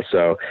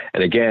 so,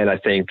 and again, I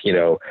think,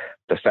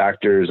 the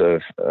factors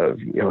of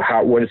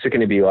what is it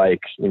going to be like,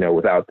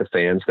 without the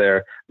fans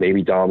there.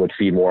 Maybe Dom would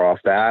feed more off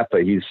that,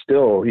 but he's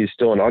still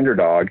an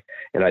underdog.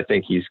 And I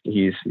think he's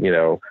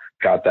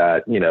got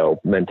that,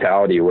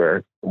 mentality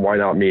where why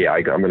not me?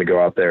 I'm going to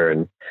go out there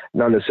and,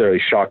 not necessarily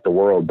shock the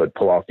world, but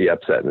pull off the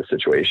upset in the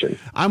situation.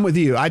 I'm with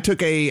you. I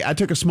took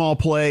a small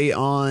play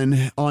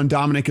on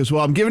Dominic as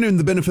well. I'm giving him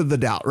the benefit of the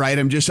doubt, right?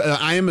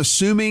 I am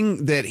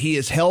assuming that he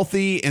is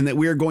healthy and that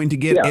we are going to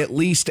get at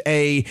least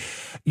a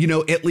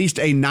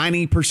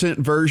 90%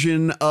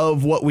 version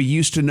of what we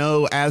used to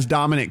know as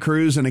Dominic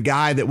Cruz, and a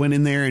guy that went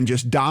in there and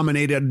just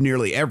dominated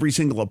nearly every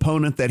single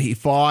opponent that he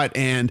fought.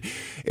 And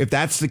if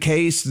that's the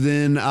case,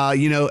 then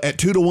at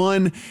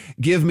 2-1,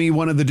 give me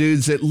one of the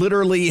dudes that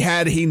literally,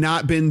 had he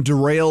not been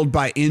derailed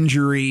by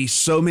injury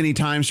so many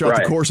times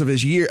throughout the course of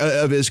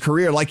his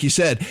career, like you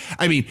said,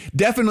 I mean,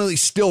 definitely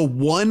still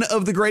one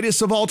of the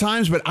greatest of all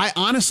times. But I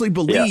honestly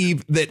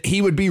believe that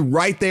he would be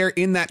right there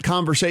in that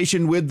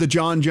conversation with the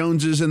John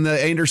Joneses and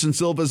the Anderson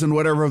Silvas and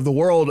whatever of the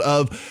world,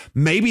 of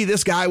maybe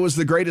this guy was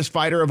the greatest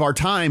fighter of our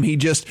time. He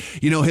just,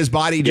 his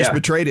body just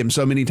betrayed him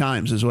so many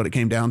times, is what it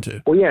came down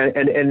to. Well, yeah.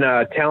 And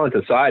talent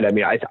aside, I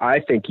mean, I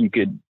think you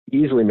could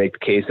easily make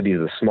the case that he's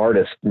the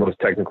smartest, most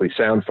technically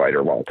sound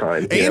fighter of all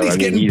time. And he's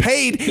getting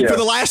paid for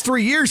the last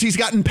 3 years. He's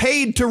gotten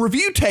paid to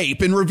review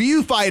tape and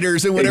review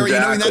fighters and whatever.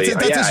 Exactly.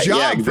 That's his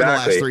job for the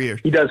last 3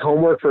 years. He does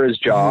homework for his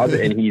job,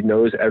 and he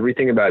knows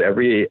everything about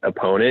every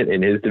opponent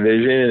in his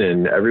division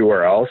and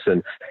everywhere else.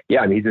 And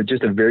he's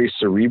just a very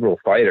cerebral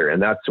fighter,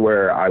 and that's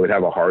where I would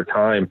have a hard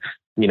time.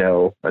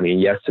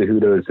 Yes,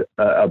 Cejudo's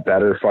a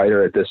better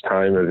fighter at this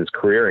time of his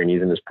career, and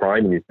he's in his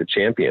prime, and he's the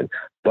champion.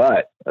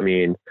 But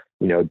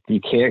you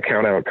can't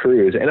count out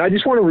Cruz. And I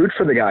just want to root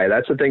for the guy.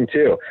 That's the thing,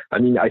 too. I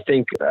mean, I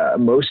think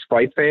most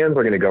fight fans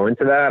are going to go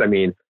into that. I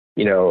mean,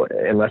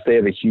 unless they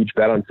have a huge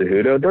bet on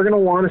Cejudo, they're going to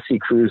want to see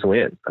Cruz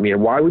win. I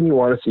mean, why wouldn't you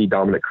want to see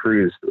Dominic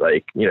Cruz,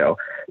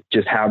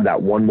 just have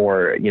that one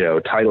more,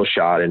 title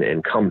shot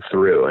and come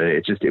through? And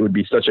it would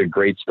be such a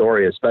great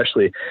story,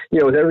 especially,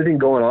 with everything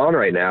going on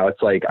right now.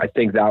 It's like, I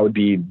think that would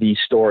be the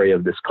story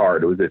of this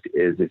card,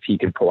 is if he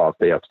could pull off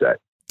the upset.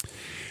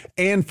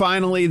 And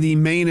finally, the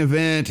main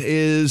event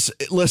is,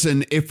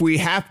 listen, if we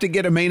have to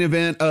get a main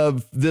event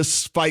of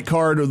this fight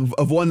card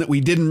of one that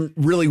we didn't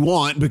really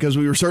want, because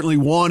we were certainly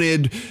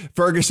wanted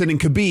Ferguson and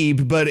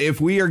Khabib, but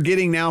if we are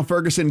getting now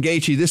Ferguson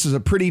Gaethje, this is a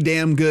pretty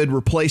damn good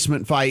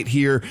replacement fight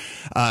here.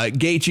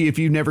 Gaethje, if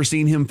you've never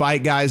seen him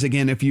fight, guys,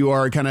 again, if you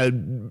are kind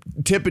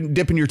of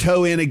dipping your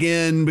toe in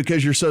again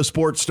because you're so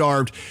sports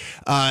starved,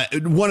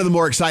 one of the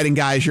more exciting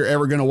guys you're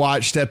ever going to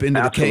watch step into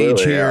the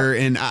cage here.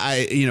 And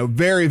I,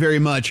 very, very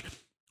much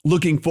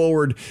looking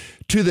forward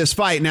to this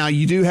fight. Now,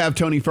 you do have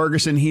Tony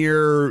Ferguson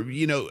here,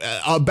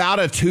 about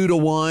a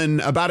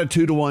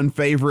 2-1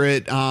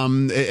 favorite,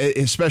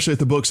 especially if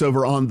the books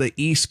over on the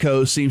East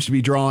Coast seems to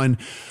be drawing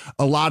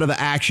a lot of the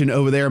action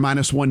over there.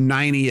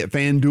 -190 at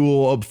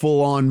FanDuel,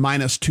 full on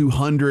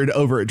 -200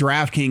 over at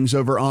DraftKings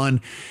over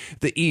on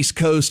the East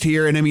Coast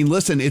here. And I mean,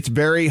 listen, it's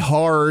very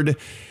hard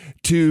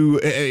to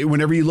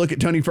whenever you look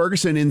at Tony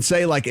Ferguson and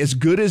say, like, as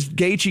good as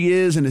Gaethje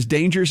is and as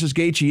dangerous as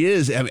Gaethje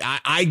is, I mean,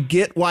 I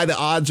get why the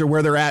odds are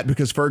where they're at,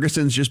 because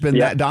Ferguson's just been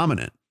that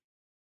dominant.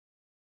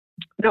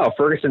 No,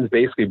 Ferguson's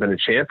basically been a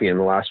champion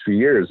the last few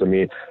years. I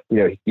mean,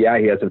 he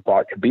hasn't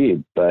fought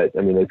Khabib, but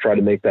I mean, they've tried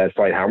to make that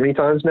fight how many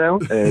times now?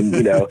 And,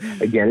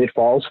 again, it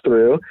falls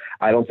through.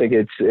 I don't think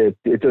it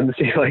doesn't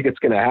seem like it's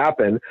going to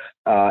happen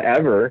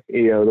ever,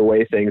 the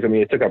way things, I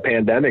mean, it took a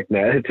pandemic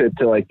to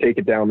like take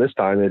it down this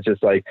time. It's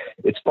just like,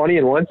 it's funny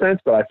in one sense,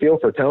 but I feel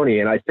for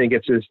Tony. And I think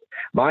it's just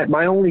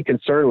my only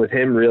concern with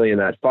him really in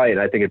that fight, and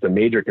I think it's a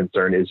major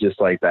concern, is just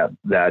like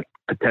that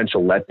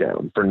potential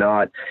letdown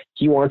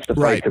he wants to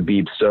fight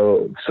Khabib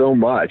so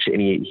much,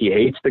 and he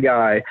hates the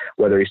guy,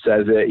 whether he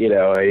says it.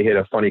 I hit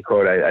a funny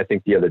quote I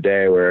think the other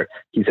day where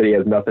he said he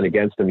has nothing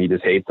against him, he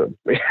just hates him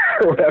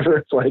or whatever.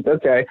 It's like,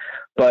 okay,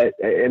 but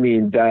I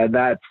mean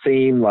that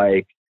same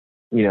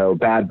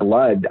bad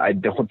blood I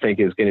don't think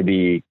is going to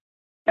be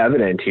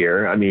evident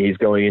here. I mean, he's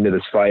going into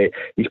this fight,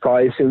 he's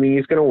probably assuming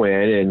he's going to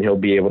win and he'll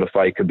be able to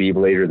fight Khabib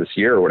later this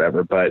year or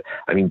whatever. But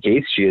I mean,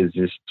 Gaethje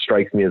just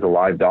strikes me as a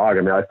live dog.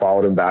 I mean, I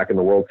followed him back in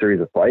the World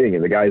Series of Fighting,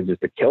 and the guy's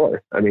just a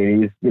killer. I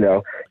mean,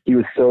 he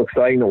was so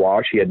exciting to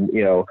watch. He had,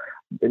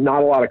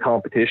 not a lot of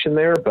competition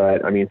there,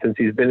 but I mean, since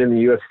he's been in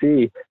the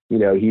UFC,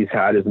 he's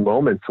had his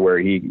moments where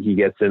he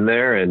gets in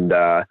there and,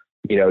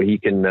 he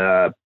can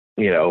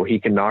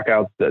knock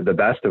out the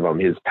best of them.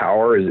 His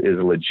power is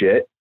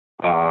legit.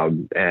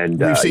 And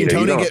we've seen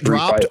Tony get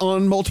dropped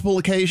on multiple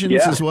occasions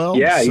as well.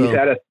 Yeah,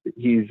 so.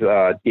 Gaethje's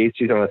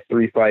on a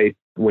 3-fight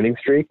winning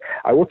streak.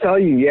 I will tell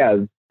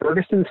you,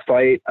 Ferguson's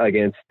fight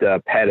against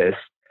Pettis,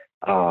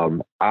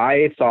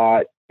 I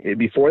thought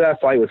before that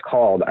fight was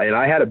called, and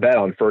I had a bet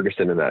on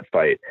Ferguson in that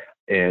fight,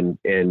 and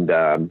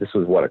this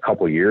was a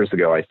couple years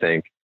ago, I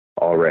think,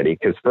 already,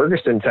 because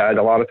Ferguson's had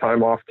a lot of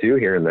time off too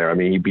here and there. I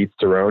mean, he beat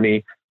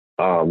Cerrone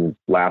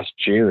last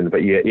June,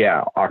 but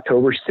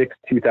October 6th,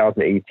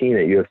 2018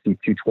 at UFC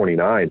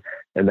 229.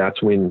 And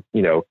that's when,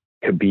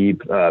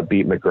 Khabib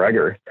beat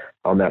McGregor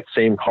on that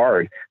same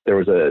card. There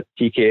was a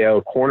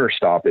TKO corner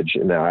stoppage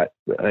in that,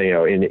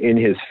 in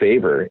his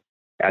favor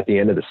at the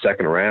end of the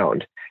second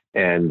round.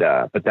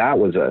 But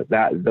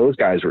those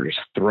guys were just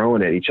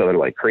throwing at each other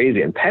like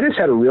crazy. And Pettis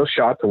had a real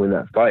shot to win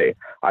that fight.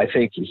 I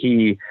think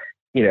he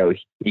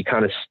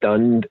kind of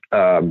stunned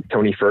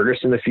Tony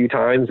Ferguson a few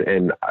times,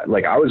 and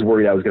I was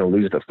worried I was going to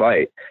lose the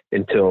fight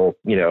until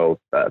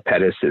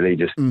Pettis. They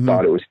just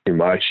thought it was too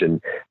much,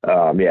 and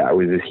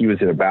he was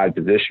in a bad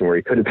position where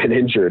he could have been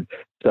injured.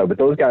 So, but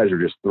those guys were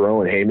just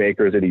throwing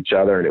haymakers at each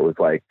other, and it was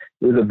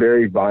a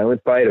very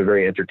violent fight, a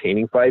very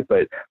entertaining fight.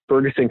 But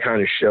Ferguson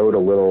kind of showed a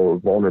little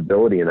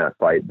vulnerability in that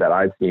fight that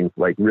I've seen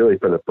really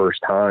for the first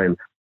time,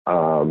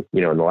 in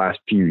the last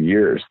few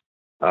years.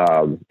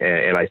 And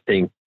I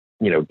think,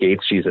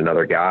 Gaethje's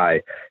another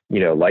guy,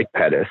 like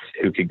Pettis,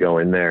 who could go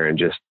in there and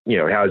just,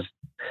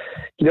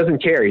 he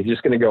doesn't care. He's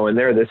just going to go in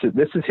there. This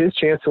is his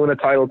chance to win a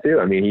title too.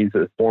 I mean, he's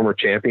a former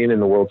champion in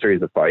the World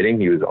Series of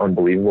Fighting. He was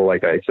unbelievable,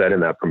 like I said, in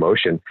that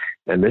promotion.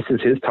 And this is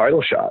his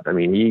title shot. I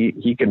mean,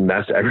 he can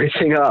mess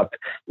everything up.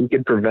 He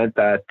could prevent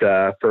that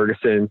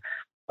Ferguson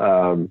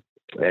and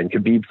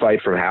Khabib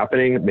fight from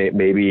happening.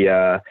 Maybe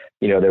there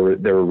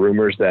were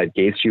rumors that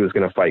Gaethje was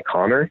going to fight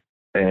Conor,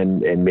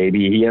 and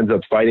maybe he ends up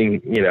fighting,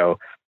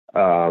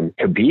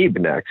 Khabib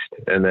next,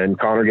 and then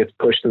Conor gets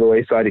pushed to the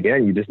wayside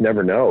again. You just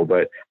never know.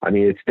 But I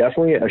mean, it's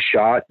definitely a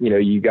shot.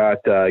 You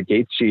got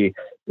Gaethje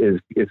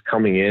is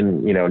coming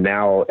in,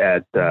 now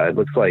at it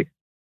looks like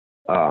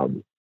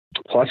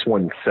plus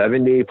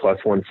 170, plus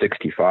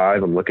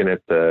 165. I'm looking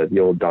at the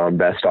old Dom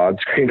Best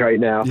odds screen right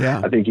now. Yeah.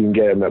 I think you can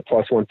get him at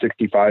plus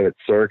 165 at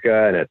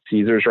Circa and at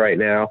Caesars right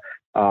now.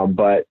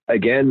 But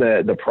again,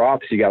 the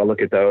props, you got to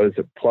look at those.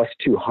 Plus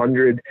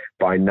 200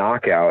 by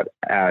knockout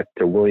at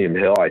William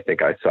Hill. I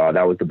think I saw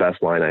that was the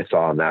best line I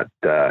saw on that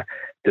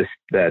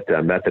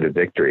method of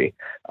victory.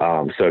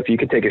 So if you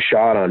could take a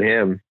shot on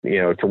him,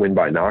 to win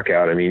by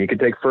knockout, I mean, you could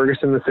take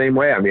Ferguson the same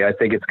way. I mean, I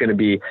think it's going to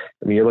be,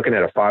 you're looking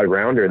at a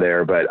 5-rounder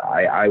there, but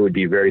I would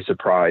be very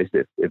surprised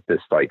if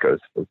this fight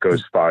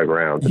goes 5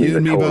 rounds. You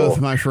and me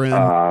both, my friend.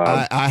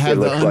 I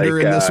have the under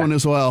in this one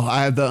as well.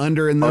 I have the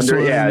under in this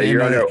one. Yeah,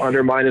 you're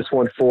under minus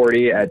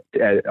 140 at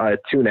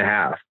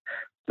 2.5.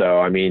 So,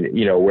 I mean,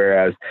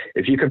 whereas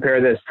if you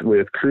compare this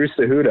with Cruz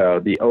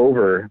Cejudo, the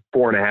over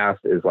 4.5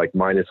 is like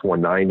minus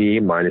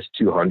 190, minus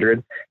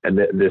 200. And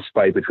this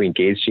fight between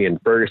Gaethje and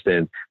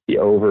Ferguson, the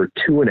over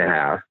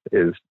 2.5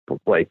 is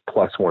like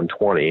plus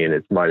 120, and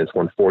it's minus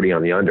 140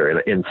 on the under,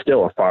 and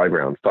still a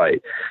 5-round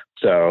fight.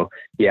 So,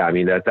 yeah, I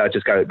mean, that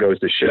just goes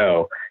to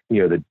show,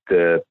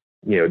 the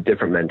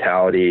different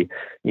mentality,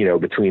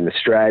 between the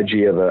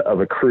strategy of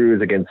a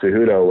Cruz against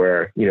Cejudo,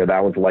 where,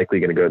 that one's likely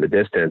going to go the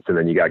distance. And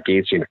then you got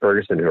Gaethje and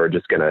Ferguson, who are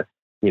just going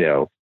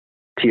to,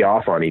 tee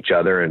off on each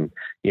other, and,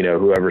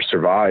 whoever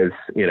survives,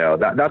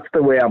 that's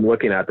the way I'm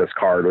looking at this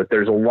card. But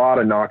there's a lot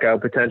of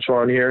knockout potential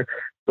on here.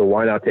 So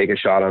why not take a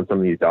shot on some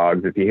of these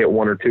dogs? If you hit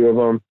 1 or 2 of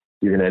them,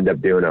 you're going to end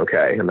up doing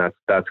okay. And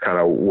that's kind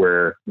of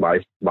where my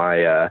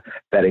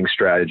betting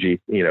strategy,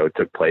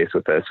 took place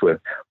with this, with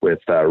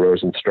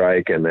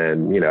Rosenstrike. And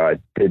then, I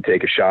did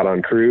take a shot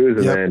on Cruz,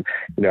 and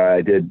then,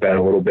 I did bet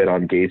a little bit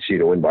on Gaethje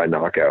to win by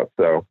knockout.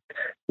 So,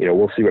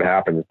 we'll see what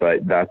happens,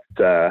 but that's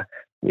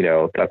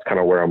kind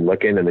of where I'm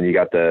looking. And then you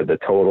got the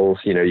totals,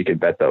 you could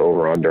bet the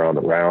over under on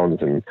the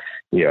rounds, and,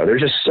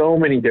 there's just so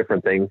many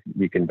different things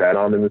you can bet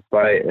on in this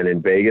fight. And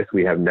in Vegas,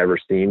 we have never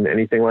seen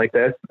anything like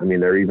this. I mean,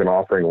 they're even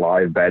offering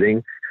live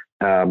betting,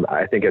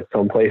 I think, at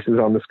some places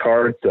on this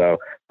card. So,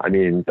 I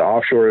mean, the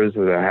offshores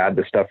have had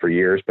this stuff for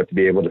years, but to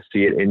be able to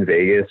see it in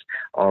Vegas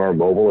on our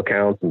mobile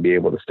accounts and be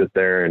able to sit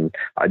there, and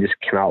I just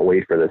cannot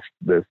wait for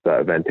this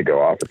event to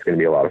go off. It's going to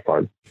be a lot of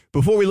fun.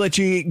 Before we let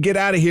you get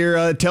out of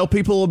here, tell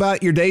people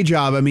about your day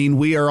job. I mean,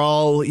 we are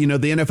all, the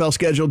NFL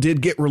schedule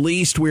did get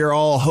released. We are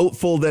all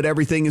hopeful that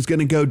everything is going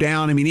to go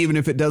down. I mean, even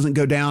if it doesn't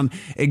go down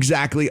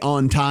exactly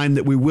on time,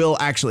 that we will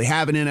actually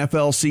have an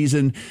NFL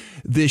season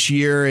this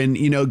year. And,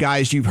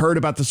 guys, you've heard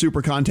about the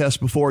Super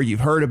Contest before. You've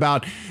heard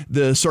about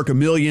the Circa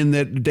Million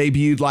that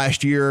debuted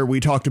last year.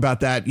 We talked about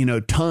that,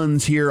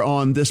 tons here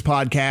on this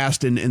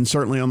podcast, and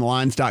certainly on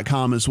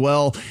thelines.com as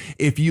well.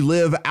 If you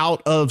live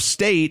out of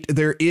state,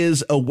 there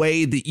is a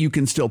way that you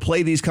can still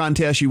play these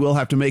contests. You will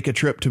have to make a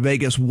trip to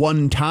Vegas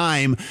one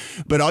time,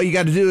 but all you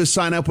got to do is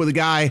sign up with a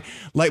guy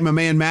like my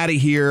man Matty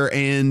here,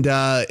 and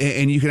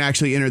you can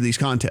actually enter these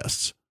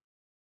contests.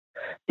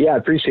 Yeah, I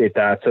appreciate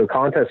that. So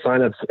contest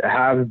signups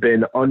have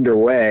been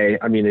underway.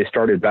 I mean, they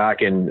started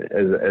back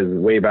as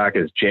way back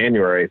as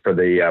January for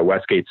the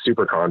Westgate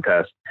Super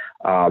Contest.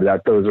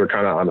 Those are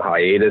kind of on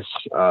hiatus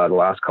the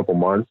last couple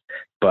months.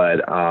 But,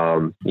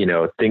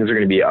 things are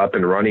going to be up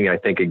and running, I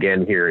think,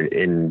 again here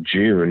in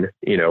June,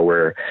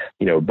 where,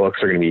 books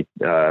are going to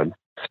be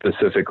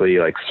specifically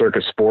like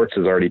Circa Sports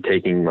is already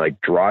taking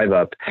like drive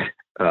up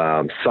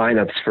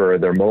signups for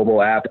their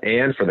mobile app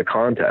and for the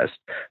contest.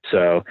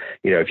 So,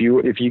 if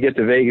you get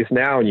to Vegas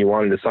now and you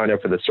wanted to sign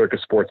up for the Circa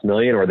Sports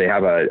Million, or they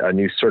have a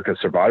new Circa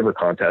Survivor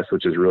contest,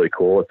 which is really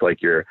cool. It's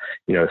like your,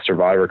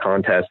 Survivor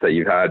contest that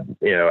you've had,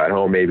 at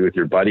home, maybe with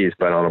your buddies,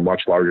 but on a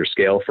much larger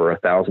scale for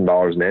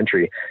 $1,000 an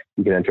entry.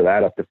 You can enter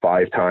that up to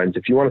 5 times.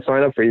 If you want to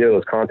sign up for either of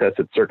those contests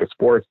at Circa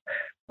Sports,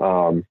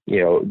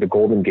 The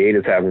Golden Gate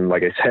is having,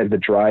 like I said, the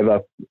drive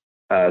up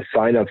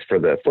signups for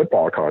the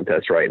football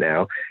contest right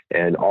now.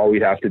 And all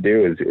we'd have to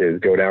do is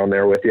go down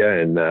there with you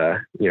and,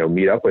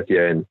 meet up with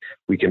you, and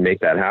we can make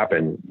that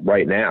happen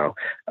right now.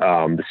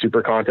 The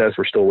super contest,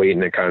 we're still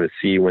waiting to kind of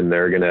see when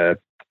they're going to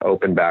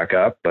open back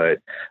up. But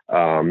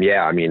I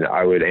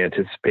would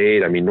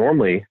anticipate,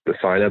 normally the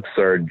signups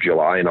are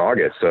July and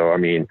August. So,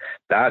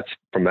 that's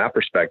from that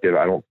perspective,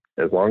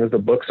 as long as the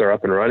books are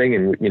up and running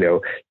and,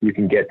 you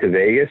can get to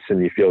Vegas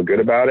and you feel good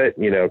about it,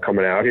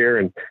 coming out here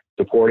and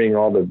supporting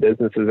all the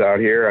businesses out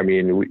here.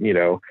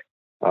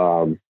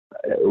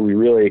 We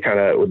really kind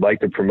of would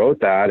like to promote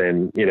that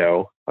and,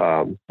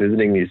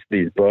 visiting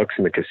these books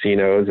and the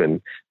casinos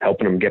and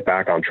helping them get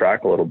back on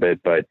track a little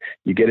bit. But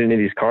you get into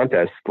these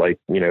contests, like,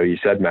 you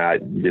said,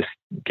 Matt, you just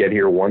get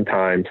here one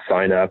time,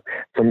 sign up.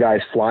 Some guys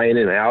fly in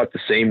and out the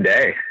same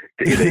day.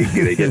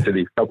 They get to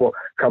these couple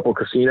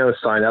casinos,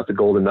 sign up. The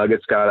Golden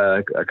Nuggets got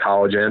a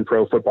college and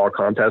pro football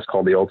contest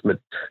called the Ultimate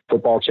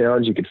Football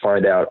Challenge. You can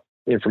find out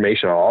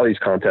information on all these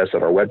contests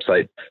at our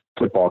website,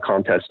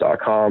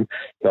 footballcontest.com. You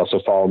can also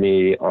follow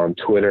me on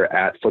Twitter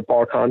at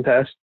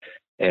footballcontest.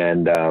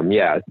 And all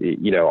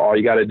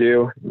you got to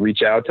do,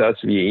 reach out to us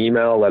via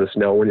email. Let us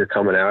know when you're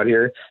coming out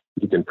here.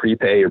 You can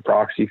prepay your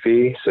proxy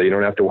fee, so you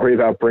don't have to worry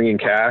about bringing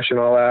cash and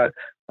all that.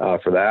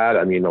 For that,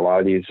 a lot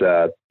of these,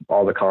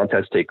 all the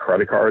contests take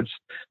credit cards,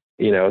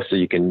 so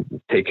you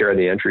can take care of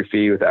the entry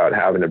fee without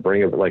having to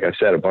bring, like I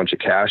said, a bunch of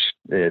cash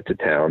to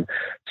town.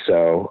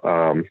 So,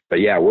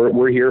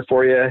 we're here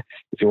for you.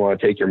 If you want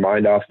to take your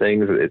mind off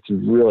things, it's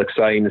real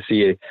exciting to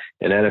see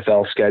an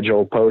NFL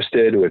schedule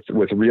posted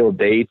with real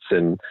dates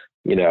and,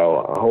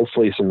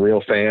 hopefully some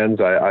real fans.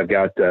 I've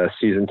got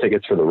season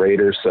tickets for the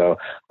Raiders, so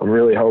I'm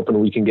really hoping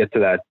we can get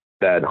to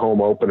that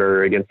home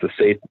opener against the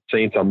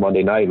Saints on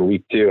Monday night in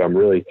week 2. I'm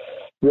really,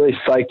 really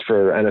psyched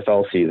for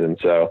NFL season.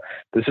 So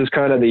this is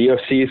kind of the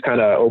UFC is kind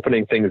of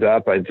opening things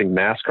up. I think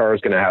NASCAR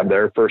is going to have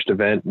their first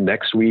event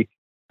next week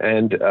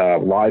and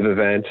live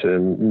event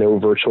and no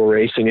virtual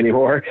racing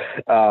anymore.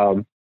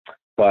 The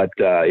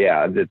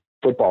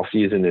football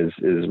season is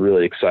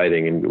really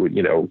exciting,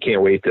 and,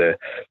 can't wait to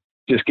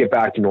just get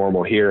back to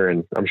normal here.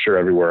 And I'm sure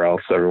everywhere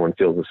else, everyone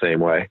feels the same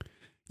way.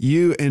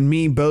 You and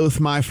me both,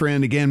 my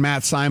friend. Again,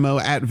 Matt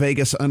Simo at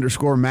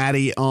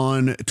Vegas_Matty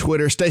on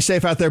Twitter. Stay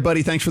safe out there,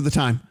 buddy. Thanks for the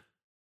time.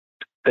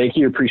 Thank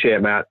you. Appreciate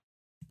it, Matt.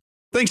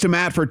 Thanks to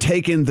Matt for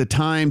taking the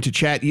time to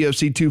chat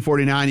UFC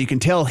 249. You can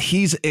tell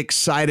he's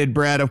excited,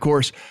 Brad. Of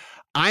course,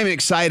 I'm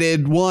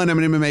excited. One, I'm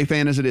an MMA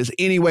fan as it is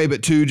anyway,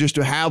 but two, just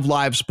to have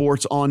live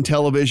sports on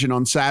television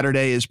on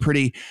Saturday is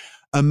pretty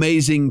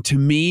amazing to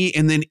me.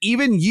 And then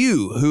even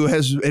you, who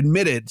has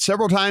admitted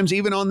several times,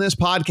 even on this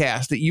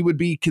podcast, that you would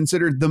be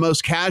considered the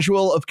most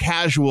casual of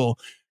casual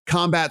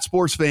combat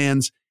sports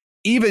fans,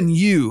 even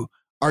you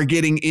are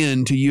getting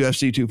into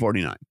UFC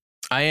 249.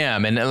 I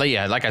am. And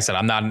yeah, like I said,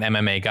 I'm not an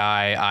MMA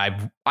guy.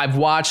 I've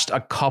watched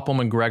a couple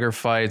McGregor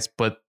fights,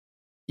 but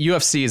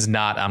UFC is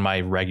not on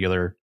my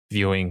regular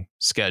viewing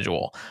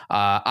schedule.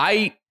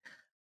 I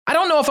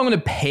don't know if I'm going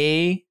to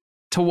pay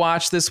to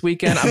watch this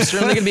weekend. I'm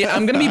certainly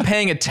going to be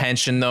paying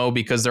attention though,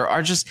 because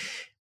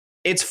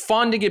it's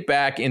fun to get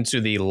back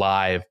into the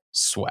live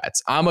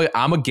sweats. I'm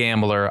a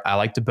gambler. I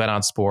like to bet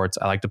on sports.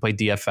 I like to play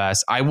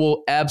DFS. I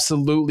will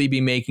absolutely be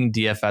making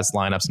DFS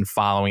lineups and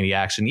following the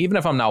action, even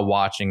if I'm not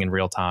watching in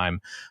real time,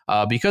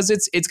 because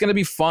it's going to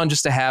be fun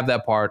just to have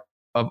that part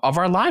of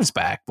our lives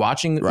back,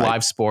 watching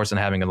live sports and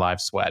having a live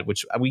sweat,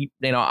 which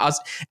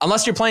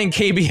unless you're playing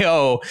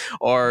KBO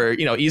or,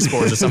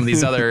 esports or some of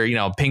these other,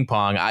 ping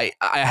pong, I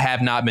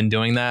have not been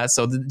doing that.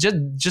 So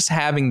just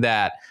having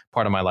that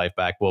part of my life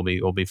back will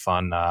be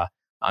fun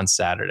on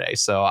Saturday.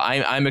 So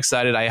I'm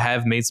excited. I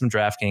have made some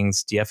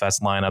DraftKings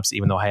DFS lineups,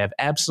 even though I have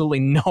absolutely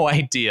no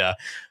idea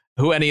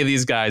who any of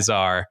these guys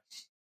are.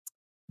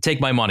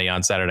 Take my money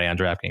on Saturday on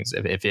DraftKings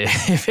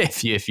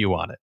if you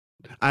want it.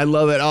 I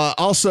love it.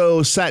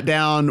 Also sat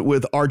down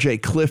with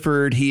RJ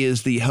Clifford. He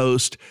is the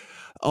host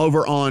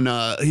over on,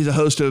 he's a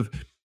host of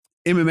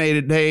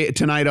MMA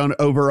tonight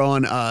over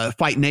on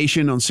Fight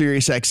Nation on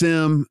Sirius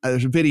XM.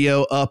 There's a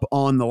video up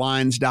on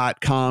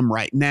thelines.com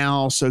right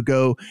now. So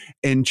go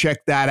and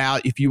check that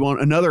out if you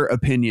want another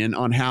opinion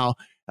on how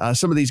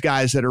some of these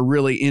guys that are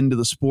really into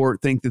the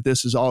sport think that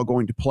this is all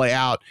going to play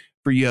out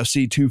for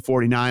UFC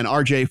 249.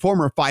 RJ,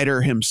 former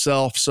fighter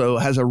himself, so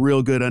has a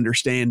real good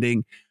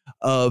understanding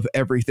of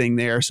everything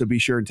there. So be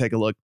sure and take a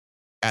look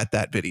at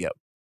that video.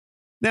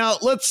 Now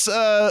let's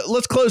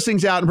close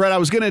things out. And Brett, I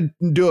was going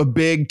to do a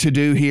big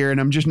to-do here, and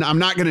I'm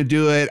not going to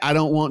do it. I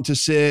don't want to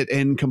sit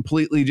and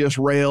completely just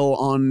rail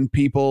on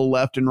people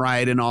left and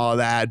right and all of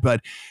that.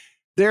 But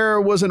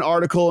there was an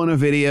article and a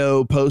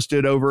video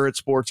posted over at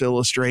Sports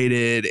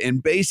Illustrated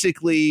and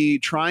basically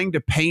trying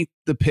to paint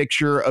the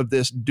picture of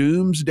this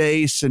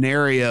doomsday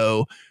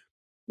scenario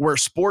where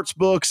sports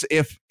books,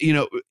 if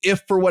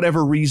for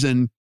whatever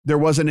reason there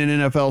wasn't an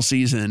NFL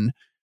season,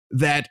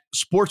 that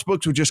sports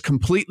books would just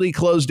completely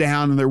close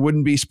down and there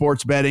wouldn't be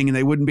sports betting and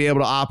they wouldn't be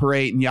able to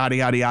operate and yada,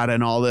 yada, yada,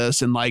 and all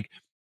this. And like,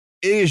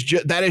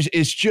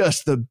 it's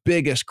just the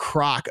biggest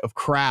crock of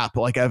crap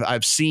like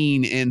I've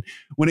seen. And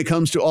when it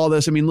comes to all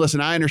this, I mean,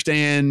 listen, I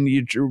understand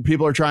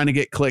people are trying to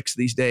get clicks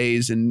these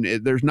days, and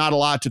there's not a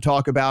lot to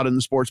talk about in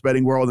the sports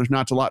betting world. There's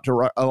not a lot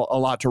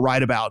to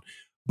write about.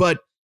 But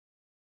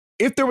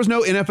if there was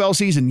no NFL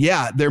season,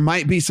 yeah, there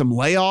might be some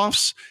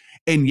layoffs.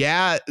 And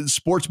yeah,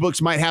 sports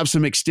books might have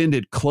some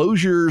extended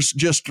closures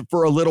just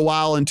for a little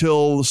while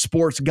until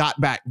sports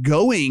got back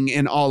going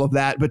and all of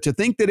that. But to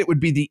think that it would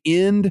be the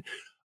end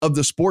of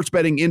the sports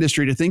betting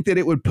industry, to think that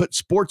it would put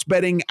sports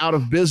betting out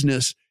of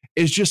business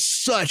is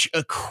just such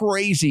a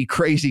crazy,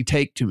 crazy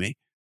take to me.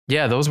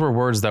 Yeah, those were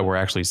words that were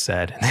actually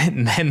said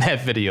in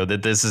that video,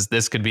 that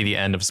this could be the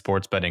end of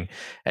sports betting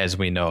as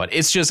we know it.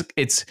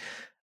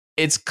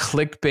 It's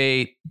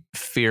clickbait,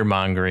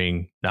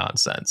 fear-mongering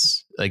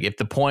nonsense. Like, if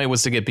the point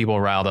was to get people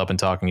riled up and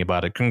talking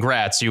about it,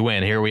 congrats, you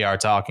win. Here we are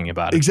talking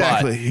about it.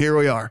 Exactly. But here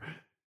we are.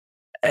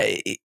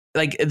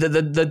 Like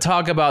the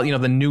talk about,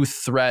 the new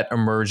threat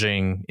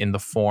emerging in the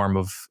form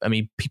of, I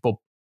mean,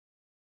 people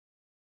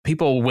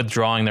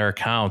withdrawing their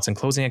accounts and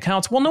closing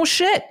accounts. Well, no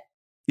shit.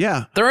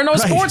 Yeah. There are no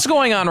sports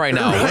going on right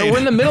now. We're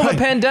in the middle of a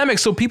pandemic,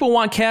 so people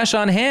want cash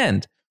on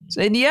hand.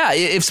 And yeah,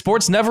 if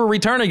sports never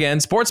return again,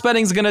 sports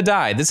betting is going to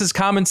die. This is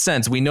common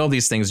sense. We know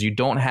these things. You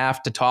don't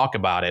have to talk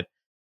about it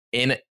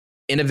in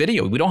a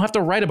video. We don't have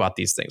to write about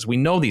these things. We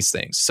know these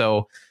things.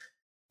 So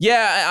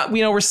yeah,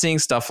 we're seeing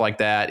stuff like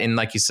that. And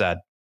like you said,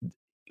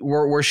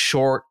 we're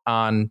short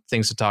on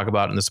things to talk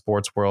about in the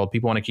sports world.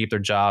 People want to keep their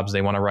jobs.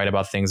 They want to write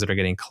about things that are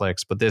getting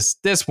clicks. But this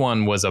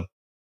one was over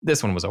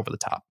the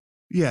top.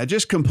 Yeah,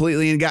 just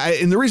completely.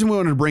 And the reason we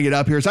wanted to bring it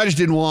up here is I just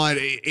didn't want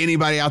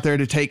anybody out there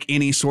to take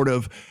any sort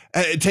of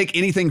take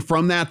anything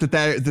from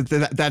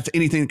that's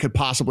anything that could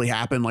possibly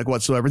happen, like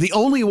whatsoever. The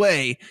only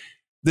way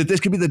that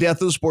this could be the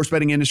death of the sports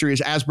betting industry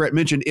is, as Brett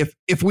mentioned,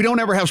 if we don't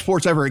ever have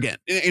sports ever again.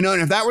 And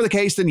if that were the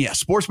case, then yes,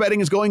 sports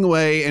betting is going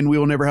away and we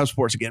will never have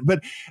sports again.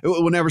 But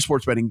we'll never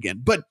sports betting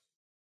again. But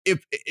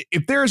if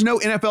there is no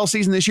NFL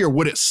season this year,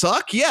 would it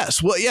suck?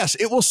 Yes. Well, yes,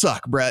 it will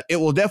suck, Brett. It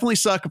will definitely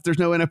suck if there's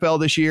no NFL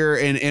this year,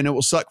 and it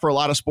will suck for a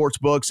lot of sports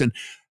books, and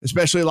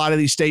especially a lot of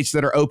these states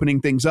that are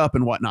opening things up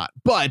and whatnot.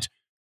 But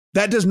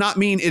that does not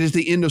mean it is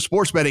the end of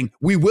sports betting.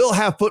 We will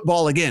have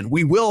football again.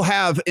 We will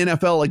have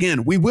NFL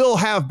again. We will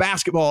have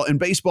basketball and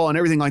baseball and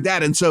everything like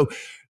that. And so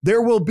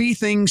there will be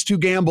things to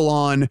gamble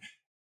on.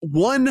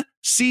 One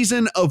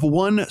season of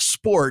one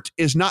sport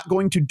is not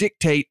going to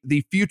dictate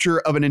the future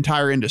of an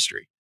entire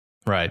industry.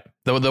 Right.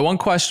 The one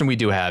question we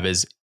do have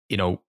is,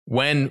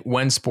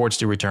 when sports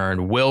do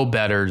return, will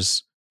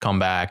bettors come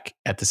back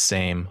at the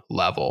same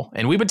level?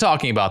 And we've been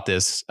talking about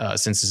this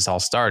since this all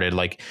started.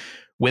 Like,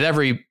 with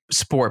every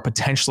sport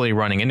potentially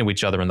running into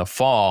each other in the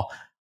fall,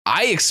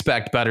 I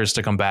expect bettors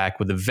to come back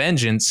with a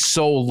vengeance,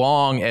 so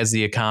long as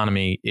the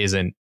economy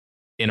isn't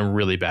in a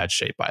really bad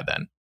shape by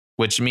then.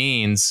 Which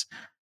means,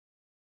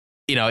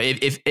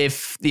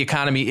 if the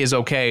economy is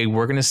okay,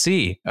 we're going to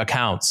see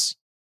accounts.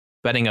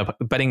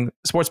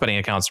 Sports betting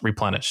accounts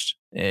replenished.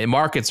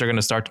 Markets are going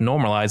to start to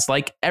normalize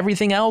like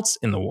everything else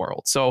in the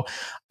world. So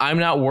I'm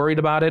not worried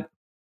about it.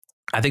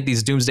 I think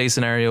these doomsday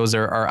scenarios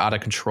are out of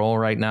control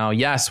right now.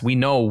 Yes, we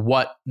know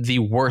what the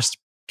worst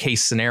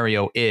case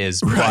scenario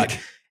is, right, but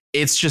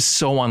it's just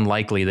so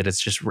unlikely that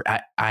it's just,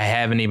 I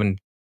haven't even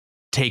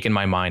taken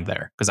my mind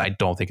there because I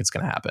don't think it's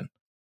going to happen.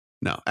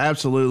 No,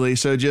 absolutely.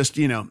 So just,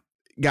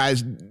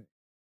 guys,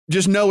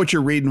 just know what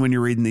you're reading when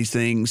you're reading these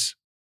things.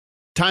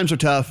 Times are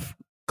tough.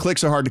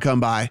 Clicks are hard to come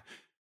by.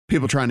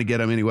 People trying to get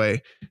them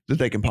anyway that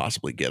they can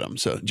possibly get them.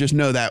 So just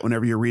know that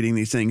whenever you're reading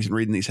these things and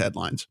reading these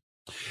headlines.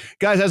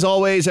 Guys, as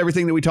always,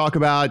 everything that we talk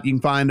about, you can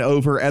find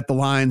over at The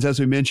Lines. As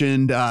we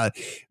mentioned,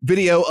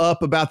 video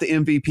up about the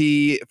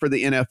MVP for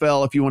the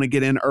NFL. If you want to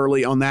get in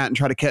early on that and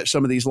try to catch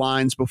some of these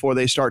lines before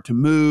they start to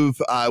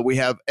move, we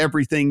have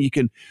everything you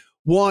can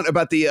want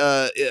about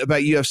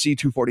about UFC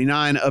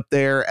 249 up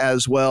there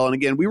as well. And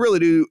again, we really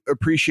do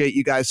appreciate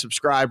you guys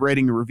subscribe,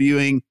 rating, and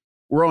reviewing.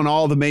 We're on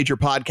all the major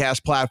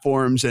podcast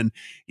platforms, and,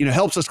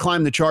 helps us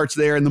climb the charts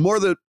there. And the more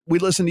that we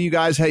listen to you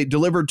guys,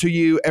 delivered to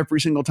you every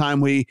single time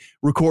we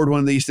record one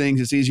of these things,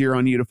 it's easier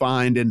on you to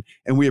find. And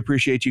we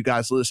appreciate you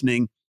guys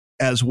listening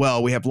as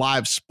well. We have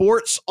live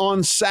sports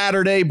on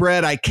Saturday,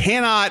 Brett. I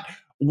cannot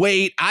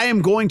wait. I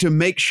am going to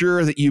make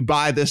sure that you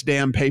buy this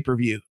damn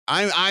pay-per-view.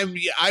 I'm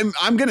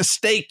going to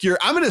stake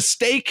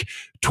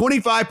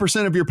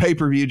 25% of your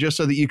pay-per-view just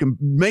so that you can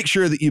make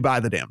sure that you buy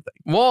the damn thing.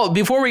 Well,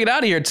 before we get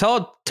out of here,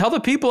 tell the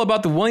people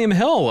about the William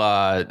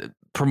Hill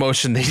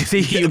promotion that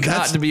you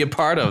got to be a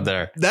part of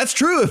there. That's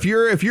true. If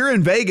you're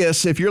in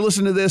Vegas, if you're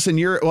listening to this and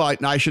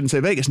I shouldn't say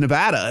Vegas,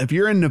 Nevada. If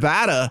you're in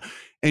Nevada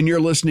and you're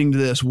listening to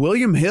this,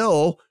 William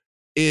Hill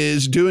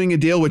is doing a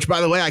deal, which,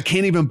 by the way, I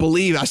can't even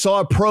believe. I saw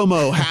a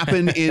promo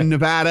happen in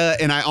Nevada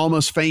and I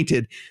almost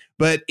fainted.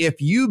 But if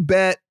you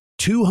bet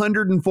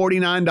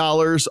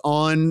 $249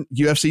 on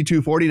UFC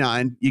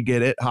 249, you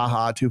get it.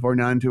 Haha,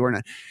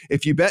 249.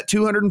 If you bet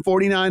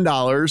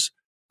 $249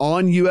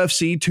 on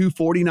UFC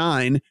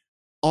 249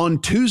 on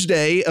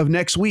Tuesday of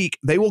next week,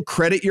 they will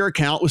credit your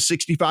account with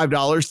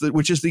 $65,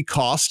 which is the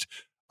cost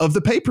of the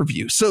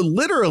pay-per-view. So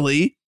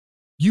literally,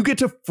 you get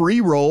to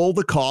free roll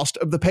the cost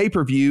of the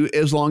pay-per-view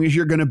as long as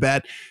you're going to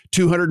bet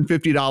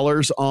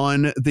 $250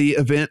 on the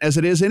event as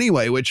it is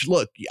anyway, which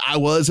look, I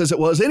was as it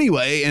was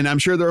anyway. And I'm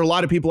sure there are a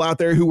lot of people out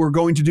there who were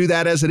going to do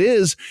that as it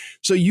is.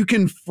 So you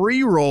can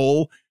free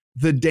roll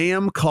the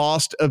damn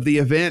cost of the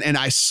event. And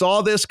I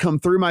saw this come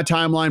through my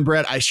timeline,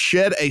 Brett. I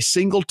shed a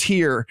single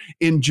tear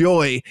in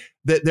joy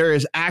that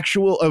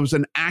it was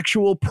an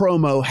actual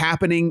promo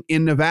happening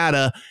in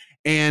Nevada.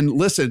 And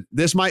listen,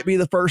 this might be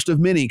the first of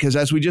many, because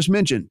as we just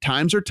mentioned,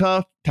 times are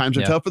tough. Times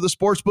are tough for the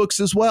sports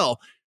books as well.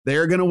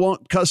 They're going to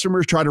want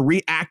customers, try to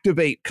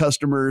reactivate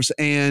customers.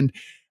 And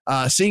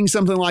seeing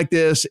something like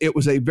this, it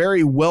was a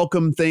very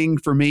welcome thing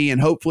for me,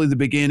 and hopefully the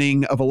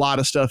beginning of a lot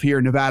of stuff here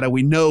in Nevada.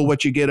 We know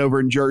what you get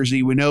over in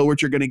Jersey. We know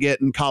what you're going to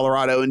get in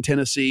Colorado and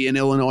Tennessee and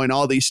Illinois and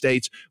all these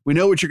states. We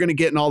know what you're going to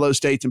get in all those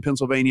states and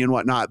Pennsylvania and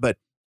whatnot. But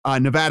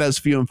Nevada is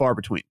few and far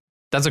between.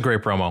 That's a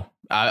great promo.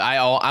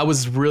 I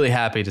was really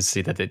happy to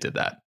see that they did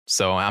that.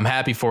 So I'm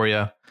happy for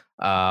you.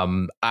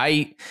 I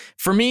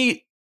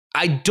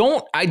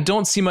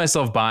don't see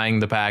myself buying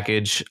the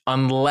package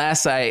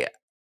unless I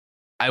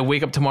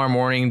wake up tomorrow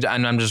morning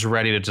and I'm just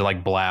ready to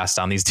like blast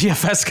on these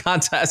DFS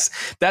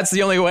contests. That's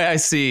the only way I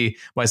see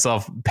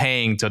myself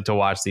paying to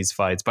watch these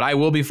fights, but I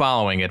will be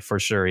following it for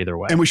sure either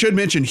way. And we should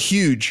mention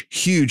huge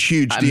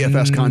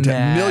DFS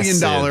content,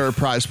 $1 million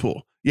prize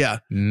pool. Yeah.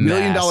 $1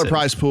 million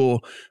prize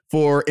pool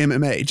for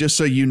MMA, just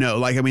so you know.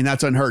 Like, I mean,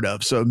 that's unheard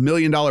of. So $1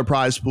 million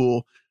prize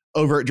pool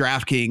over at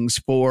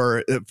DraftKings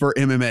for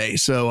MMA.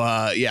 So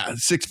yeah,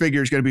 6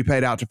 figures going to be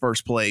paid out to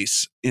first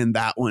place in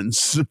that one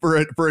for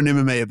an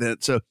MMA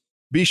event. So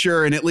be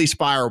sure and at least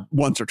fire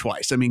once or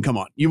twice. I mean, come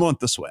on, you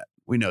want the sweat.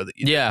 We know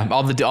that.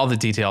 All the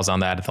details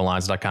on that at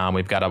thelines.com.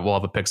 We'll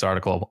have a picks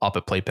article up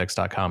at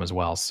playpicks.com as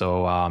well.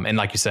 So, and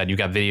like you said, you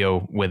got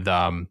video with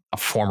a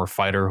former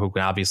fighter who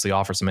can obviously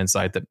offer some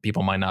insight that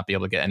people might not be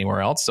able to get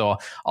anywhere else. So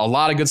a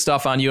lot of good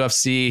stuff on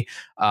UFC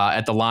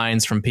at the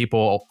lines from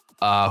people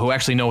who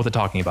actually know what they're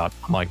talking about,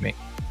 unlike me.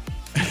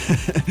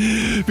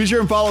 Be sure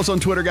and follow us on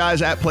Twitter,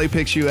 guys, at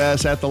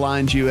PlayPicksUS, at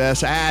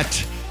TheLinesUS,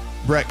 at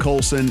Brett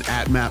Colson,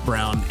 at Matt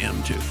Brown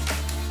M2.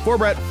 For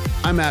Brett,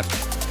 I'm Matt.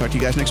 Talk to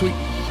you guys next week.